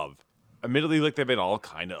 I love, admittedly, like, they've been all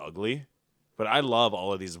kind of ugly, but I love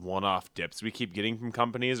all of these one-off dips we keep getting from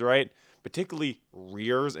companies, right? Particularly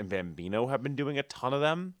Rears and Bambino have been doing a ton of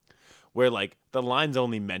them, where, like, the line's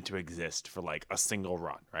only meant to exist for, like, a single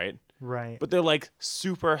run, right? Right. But they're, like,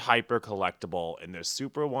 super hyper collectible, and they're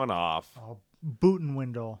super one-off. Oh, boot and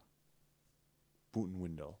window. Boot and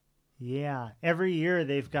window. Yeah. Every year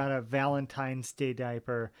they've got a Valentine's Day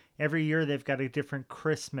diaper. Every year they've got a different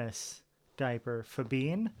Christmas diaper.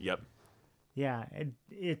 Fabine? Yep. Yeah.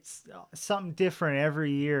 It's something different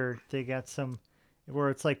every year. They got some where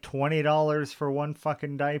it's like $20 for one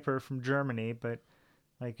fucking diaper from Germany, but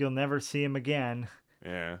like you'll never see them again.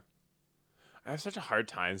 Yeah. I have such a hard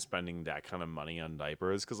time spending that kind of money on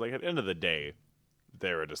diapers because, like, at the end of the day,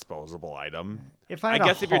 they're a disposable item. If I I had a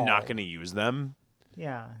guess if you're not hall- going to use them,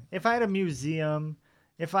 Yeah. If I had a museum,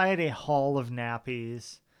 if I had a hall of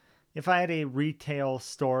nappies, if I had a retail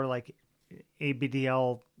store like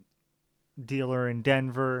ABDL dealer in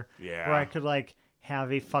Denver, Yeah. where I could like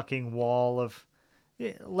have a fucking wall of,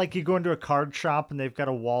 like you go into a card shop and they've got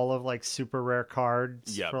a wall of like super rare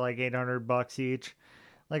cards Yep. for like $800 each,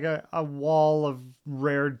 like a wall of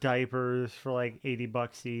rare diapers for like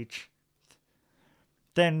 $80 each.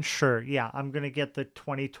 Then sure, yeah, I'm gonna get the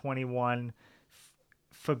 2021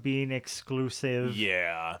 Fabine exclusive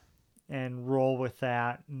yeah. and roll with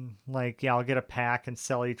that. And like, yeah, I'll get a pack and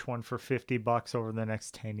sell each one for $50 over the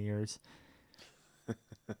next 10 years.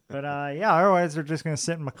 But yeah, otherwise they're just gonna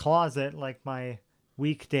sit in my closet like my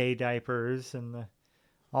weekday diapers and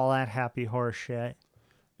all that happy horse shit.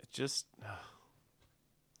 It just,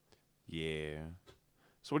 yeah.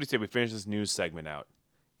 So what do you say we finish this news segment out?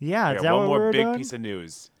 Yeah, We is got that one what more we're big doing? piece of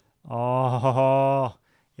news. Oh,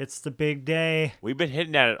 it's the big day. We've been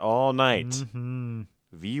hitting at it all night. Mm-hmm.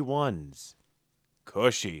 V1s.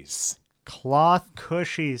 Cushies. Cloth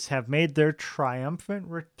cushies have made their triumphant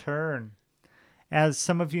return. As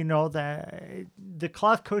some of you know, the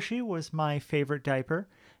cloth cushy was my favorite diaper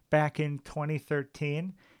back in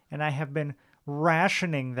 2013, and I have been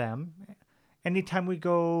rationing them. Anytime we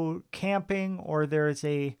go camping or there's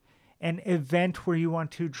an event where you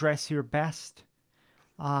want to dress your best,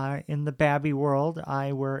 in the Babby world,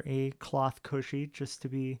 I wear a cloth cushy just to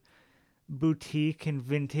be boutique and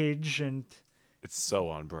vintage and It's so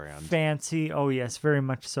on brand. fancy. Oh, yes, very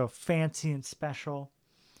much so. Fancy and special.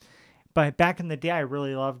 But back in the day, I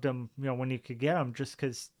really loved them, when you could get them, just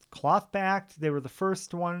because cloth backed. They were the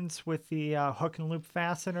first ones with the hook and loop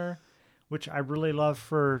fastener, which I really love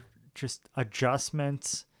for just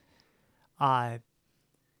adjustments. And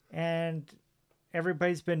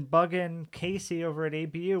everybody's been bugging Casey over at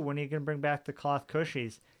ABU, when are you going to bring back the cloth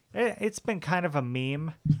cushies? It's been kind of a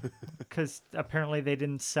meme because apparently they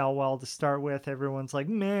didn't sell well to start with. Everyone's like,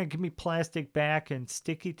 man, give me plastic back and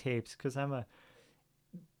sticky tapes because I'm a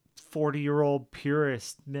 40-year-old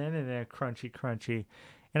purist. Then and a crunchy.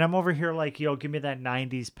 And I'm over here like, yo, give me that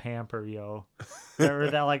 90s pamper, yo. Or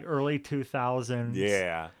that like early 2000s.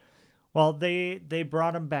 Yeah. Well, they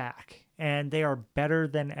brought them back and they are better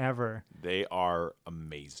than ever. They are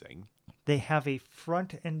amazing. They have a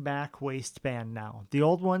front and back waistband now. The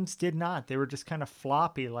old ones did not. They were just kind of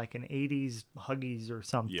floppy like an 80s Huggies or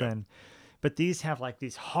something. Yep. But these have like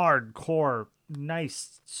these hardcore,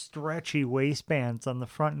 nice, stretchy waistbands on the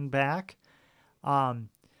front and back.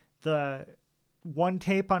 The one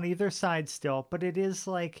tape on either side still, but it is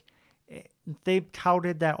like they've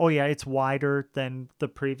touted that, oh yeah, it's wider than the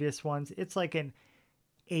previous ones. It's like an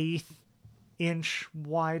 1/8 inch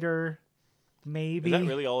wider, maybe. Is that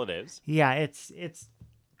really all it is? Yeah, it's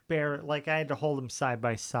bare. Like I had to hold them side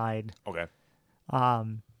by side. Okay.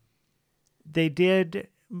 They did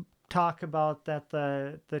talk about that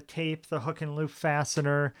the tape, the hook and loop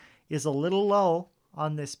fastener, is a little low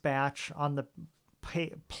on this batch. On the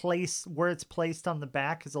place where it's placed on the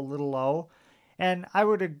back is a little low, and I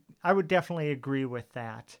would definitely agree with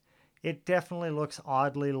that. It definitely looks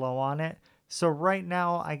oddly low on it. So right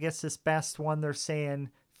now, I guess this best one they're saying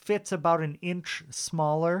fits about 1 inch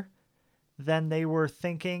smaller than they were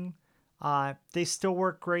thinking. They still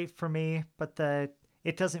work great for me, but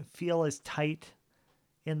it doesn't feel as tight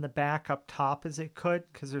in the back up top as it could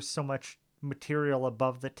because there's so much material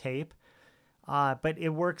above the tape. But it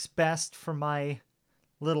works best for my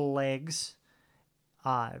little legs.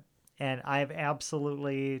 And and I have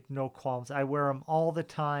absolutely no qualms. I wear them all the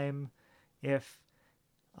time. If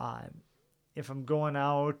I'm going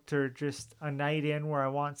out or just a night in where I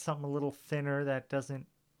want something a little thinner that doesn't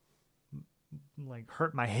like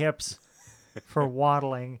hurt my hips for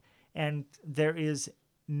waddling, and there is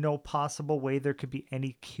no possible way there could be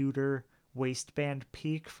any cuter waistband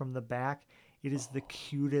peak from the back. It is the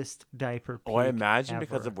cutest diaper peak. Oh, I imagine ever.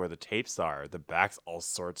 because of where the tapes are, the back's all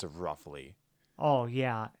sorts of ruffly. Oh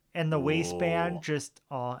yeah, and the waistband just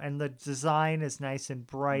and the design is nice and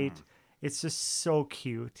bright. It's just so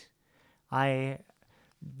cute. The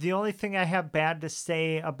only thing I have bad to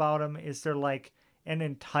say about them is they're like an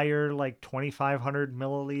entire like 2,500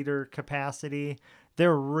 milliliter capacity.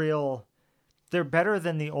 They're better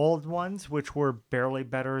than the old ones, which were barely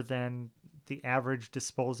better than the average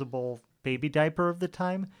disposable baby diaper of the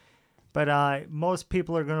time. But most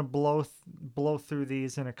people are going to blow through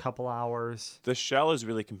these in a couple hours. The shell is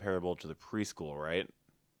really comparable to the preschool, right?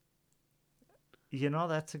 You know,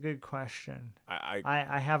 that's a good question. I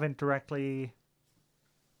I haven't directly...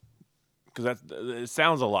 because it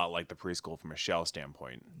sounds a lot like the preschool from a shell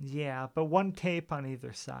standpoint. Yeah, but one tape on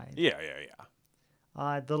either side. Yeah.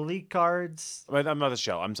 The leak guards... But I'm not the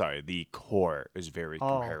shell. I'm sorry. The core is very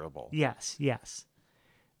comparable. Yes.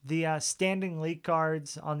 The standing leak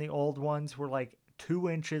guards on the old ones were like 2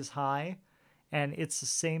 inches high, and it's the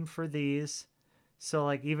same for these. So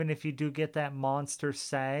like even if you do get that monster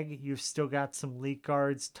sag, you've still got some leak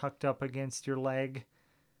guards tucked up against your leg,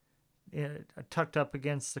 tucked up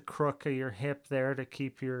against the crook of your hip there to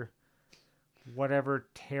keep your whatever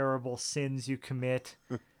terrible sins you commit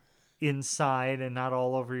inside and not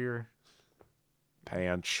all over your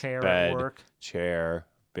Pants, chair bed, at work. chair,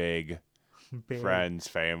 big, friends,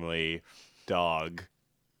 family, dog.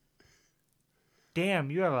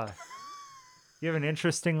 Damn, you have an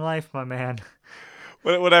interesting life, my man.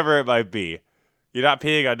 Whatever it might be. You're not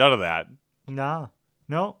peeing on none of that. No.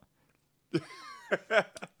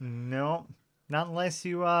 No, not unless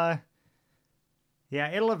you yeah,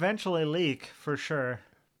 it'll eventually leak for sure.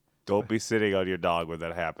 Don't be sitting on your dog when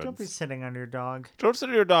that happens. Don't be sitting on your dog. Don't sit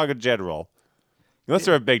on your dog in general. Unless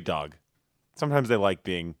they're a big dog. Sometimes they like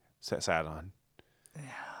being sat on.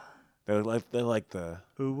 They like the...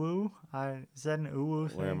 Uwu? Is that an uwu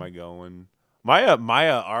thing? Where am I going? Maya,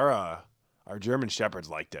 our German shepherds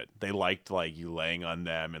liked it. They liked like you laying on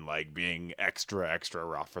them and like being extra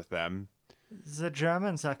rough with them. The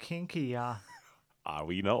Germans are kinky, yeah.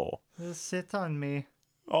 We know. Just sit on me.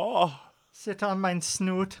 Oh. Sit on mein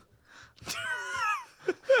snoot.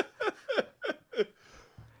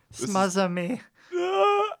 Smother me.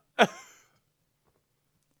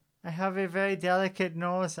 I have a very delicate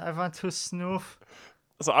nose. I want to snoof.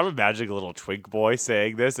 So I'm imagining a little twink boy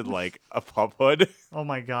saying this in like a pup hood. Oh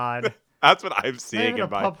my god. That's what I'm Not seeing even in a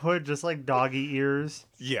my... pup hood, just like doggy ears.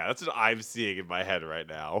 Yeah, that's what I'm seeing in my head right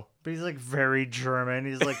now. But he's like very German.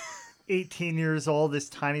 He's like 18 years old, this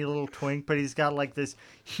tiny little twink, but he's got like this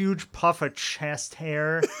huge puff of chest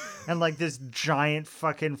hair and like this giant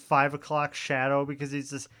fucking 5 o'clock shadow because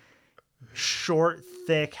he's this short,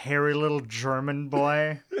 thick, hairy little German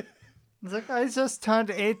boy. He's like, I just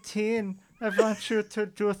turned 18. I want you to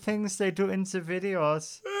do things they do in the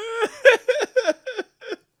videos.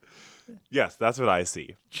 Yes, that's what I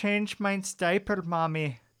see. Change my diaper,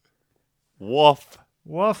 mommy. Woof.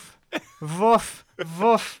 Woof. Woof.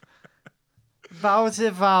 Woof. Vow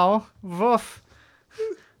the vow. Woof.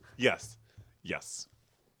 Yes.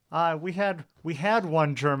 We had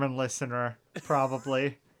one German listener,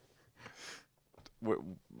 probably.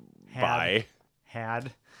 Bye.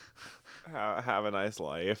 Had. Have a nice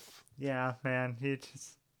life. Yeah, man. He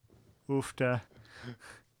just oofta.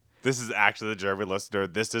 This is actually the German listener.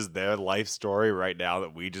 This is their life story right now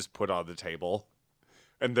that we just put on the table.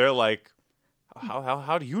 And they're like,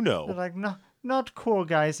 how do you know? They're like, no, not cool,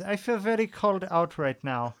 guys. I feel very called out right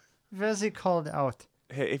now. Very called out.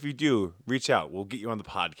 Hey, if you do, reach out. We'll get you on the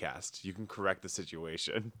podcast. You can correct the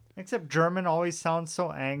situation. Except German always sounds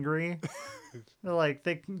so angry. They're like,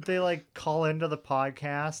 they like call into the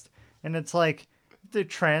podcast, and it's like, they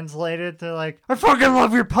translate it. They're like, I fucking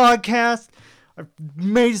love your podcast.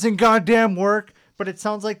 Amazing goddamn work. But it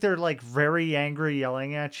sounds like they're like very angry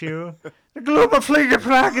yelling at you. Like,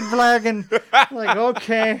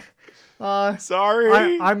 okay.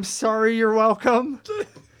 Sorry. I'm sorry, you're welcome.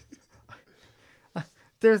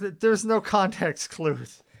 There's no context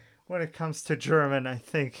clues when it comes to German, I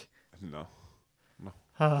think. No.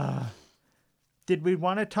 Did we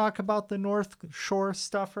want to talk about the North Shore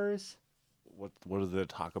stuffers? What does it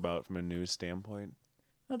talk about from a news standpoint?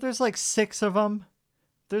 There's like 6 of them.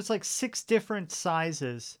 There's like 6 different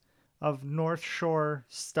sizes of North Shore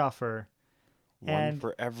stuffer. One And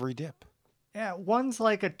for every dip. yeah, one's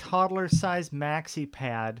like a toddler-sized maxi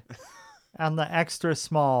pad on the extra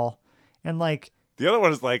small. And like The other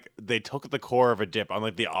one is like they took the core of a dip on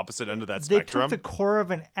like the opposite end of that they spectrum. took the core of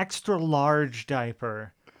an extra large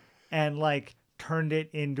diaper and like turned it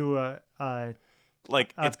into a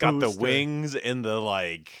like a it's got the booster. wings and the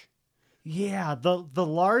like. yeah, the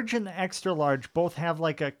large and the extra large both have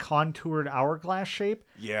like a contoured hourglass shape.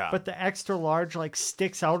 Yeah. But the extra large like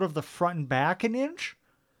sticks out of the front and back an inch.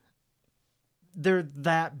 They're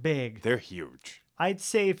that big. They're huge. I'd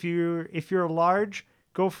say if you're large,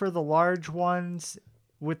 go for the large ones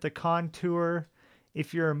with the contour.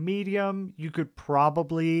 If you're a medium, you could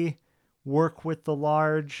probably work with the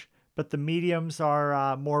large, but the mediums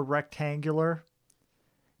are more rectangular,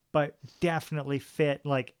 but definitely fit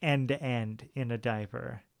like end to end in a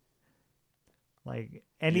diaper. Like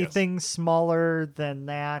anything smaller than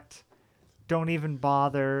that, don't even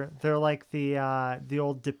bother. They're like the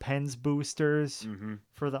old Depends boosters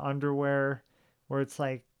for the underwear, where it's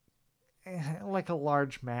like a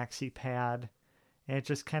large maxi pad, and it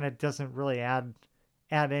just kind of doesn't really add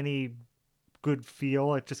any good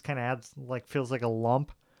feel. It just kind of adds like feels like a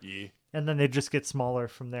lump, Yeah. and then they just get smaller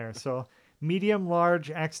from there. So medium,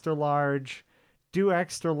 large, extra large. Do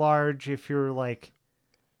extra large if you're like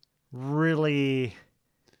really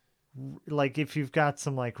like if you've got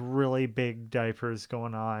some like really big diapers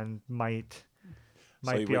going on, might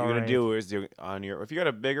So be what you're all gonna right. do is if you got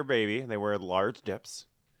a bigger baby and they wear large dips,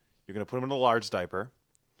 you're gonna put them in a large diaper.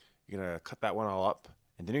 You're gonna cut that one all up,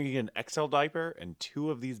 and then you're gonna get an XL diaper and 2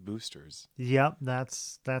 of these boosters. Yep,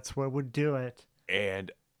 that's what would do it. And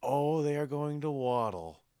they are going to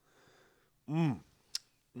waddle.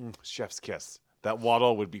 Chef's kiss. That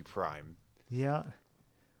waddle would be prime. Yeah.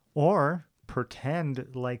 Or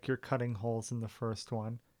pretend like you're cutting holes in the first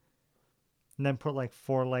one. And then put like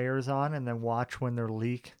 4 layers on and then watch when they're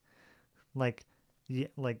leak. Like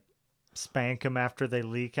spank them after they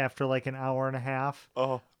leak after like an hour and a half.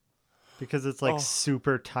 Oh. Because it's like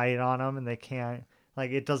super tight on them and they can't,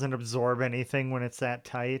 like it doesn't absorb anything when it's that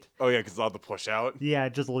tight. Oh yeah, because all the push out. Yeah,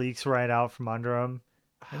 it just leaks right out from under them.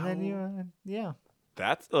 And then you,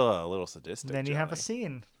 That's a little sadistic. then you have a Johnny.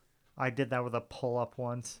 scene. I did that with a pull-up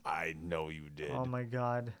once. I know you did. Oh my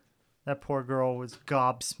god. That poor girl was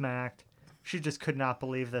gobsmacked. She just could not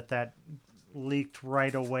believe that leaked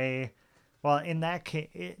right away. Well, in that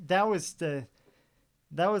case, that was the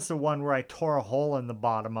one where I tore a hole in the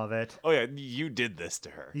bottom of it. Oh yeah, you did this to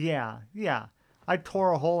her. Yeah. I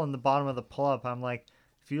tore a hole in the bottom of the pull-up. I'm like,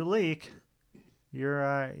 if you leak,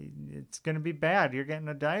 it's going to be bad. You're getting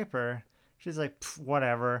a diaper. She's like,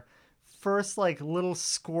 whatever. First, like, little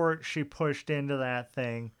squirt she pushed into that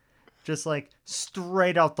thing. Just, like,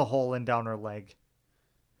 straight out the hole and down her leg.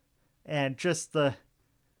 And just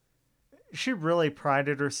she really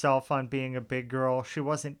prided herself on being a big girl. She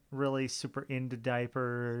wasn't really super into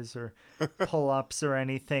diapers or pull-ups or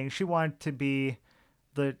anything. She wanted to be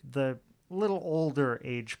the little older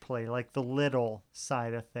age play, like the little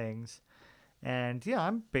side of things. And yeah,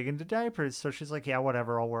 I'm big into diapers. So she's like, yeah,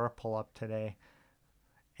 whatever, I'll wear a pull-up today.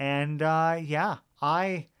 And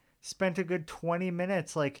I spent a good 20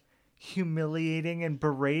 minutes like humiliating and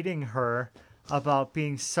berating her about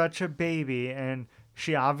being such a baby. And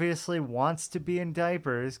she obviously wants to be in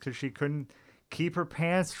diapers because she couldn't keep her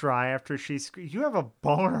pants dry after you have a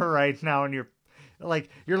boner right now and you're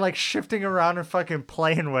like shifting around and fucking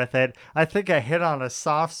playing with it. I think I hit on a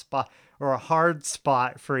soft spot or a hard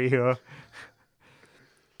spot for you.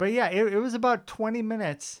 But yeah, it was about 20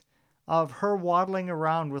 minutes of her waddling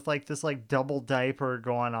around with like this like double diaper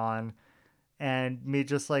going on and me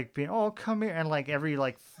just like being, oh, come here. And like every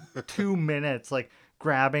like 2 minutes, like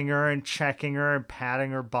grabbing her and checking her and patting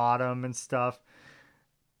her bottom and stuff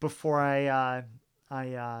before I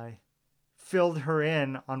filled her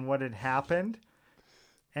in on what had happened.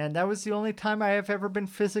 And that was the only time I have ever been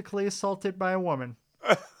physically assaulted by a woman.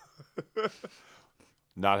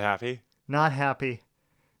 Not happy? Not happy.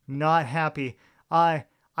 Not happy.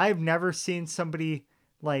 I've never seen somebody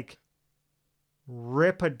like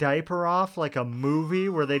rip a diaper off like a movie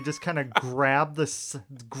where they just kind of grab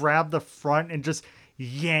the front and just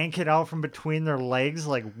yank it out from between their legs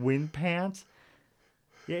like wind pants.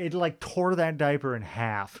 Yeah, it like tore that diaper in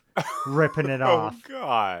half, ripping it off. Oh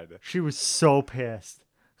God. She was so pissed.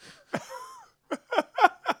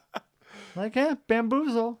 Like,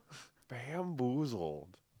 bamboozle.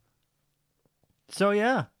 Bamboozled. So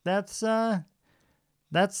yeah, that's the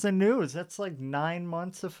news. That's like 9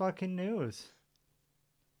 months of fucking news.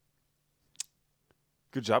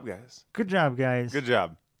 Good job, guys. Good job, guys. Good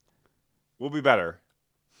job. We'll be better.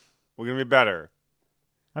 We're going to be better.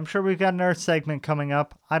 I'm sure we've got another segment coming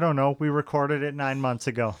up. I don't know. We recorded it 9 months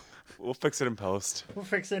ago. We'll fix it in post. We'll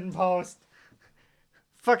fix it in post.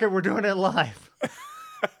 Fuck it, we're doing it live.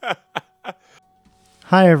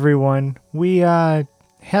 Hi, everyone. We had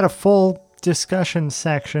a full discussion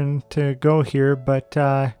section to go here, but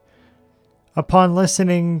upon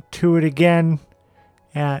listening to it again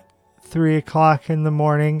at 3 o'clock in the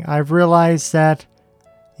morning, I've realized that,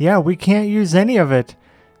 yeah, we can't use any of it.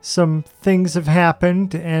 Some things have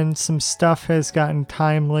happened, and some stuff has gotten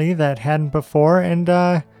timely that hadn't before, and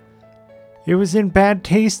it was in bad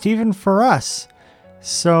taste even for us.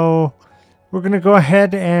 So we're going to go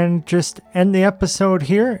ahead and just end the episode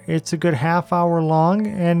here. It's a good half hour long,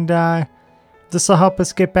 and this will help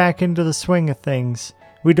us get back into the swing of things.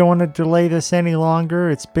 We don't want to delay this any longer.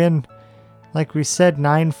 It's been, like we said,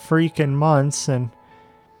 9 freaking months, and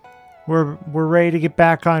we're ready to get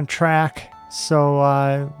back on track.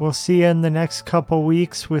 So we'll see you in the next couple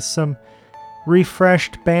weeks with some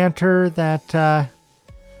refreshed banter that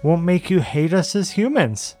won't make you hate us as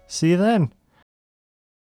humans. See you then.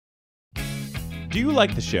 Do you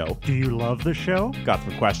like the show? Do you love the show? Got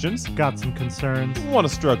some questions? Got some concerns? Want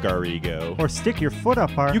to stroke our ego? Or stick your foot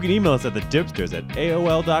up our... You can email us at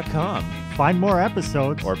thedipsters@aol.com. Find more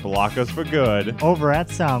episodes Or block us for good. over at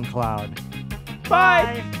SoundCloud.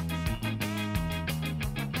 Bye!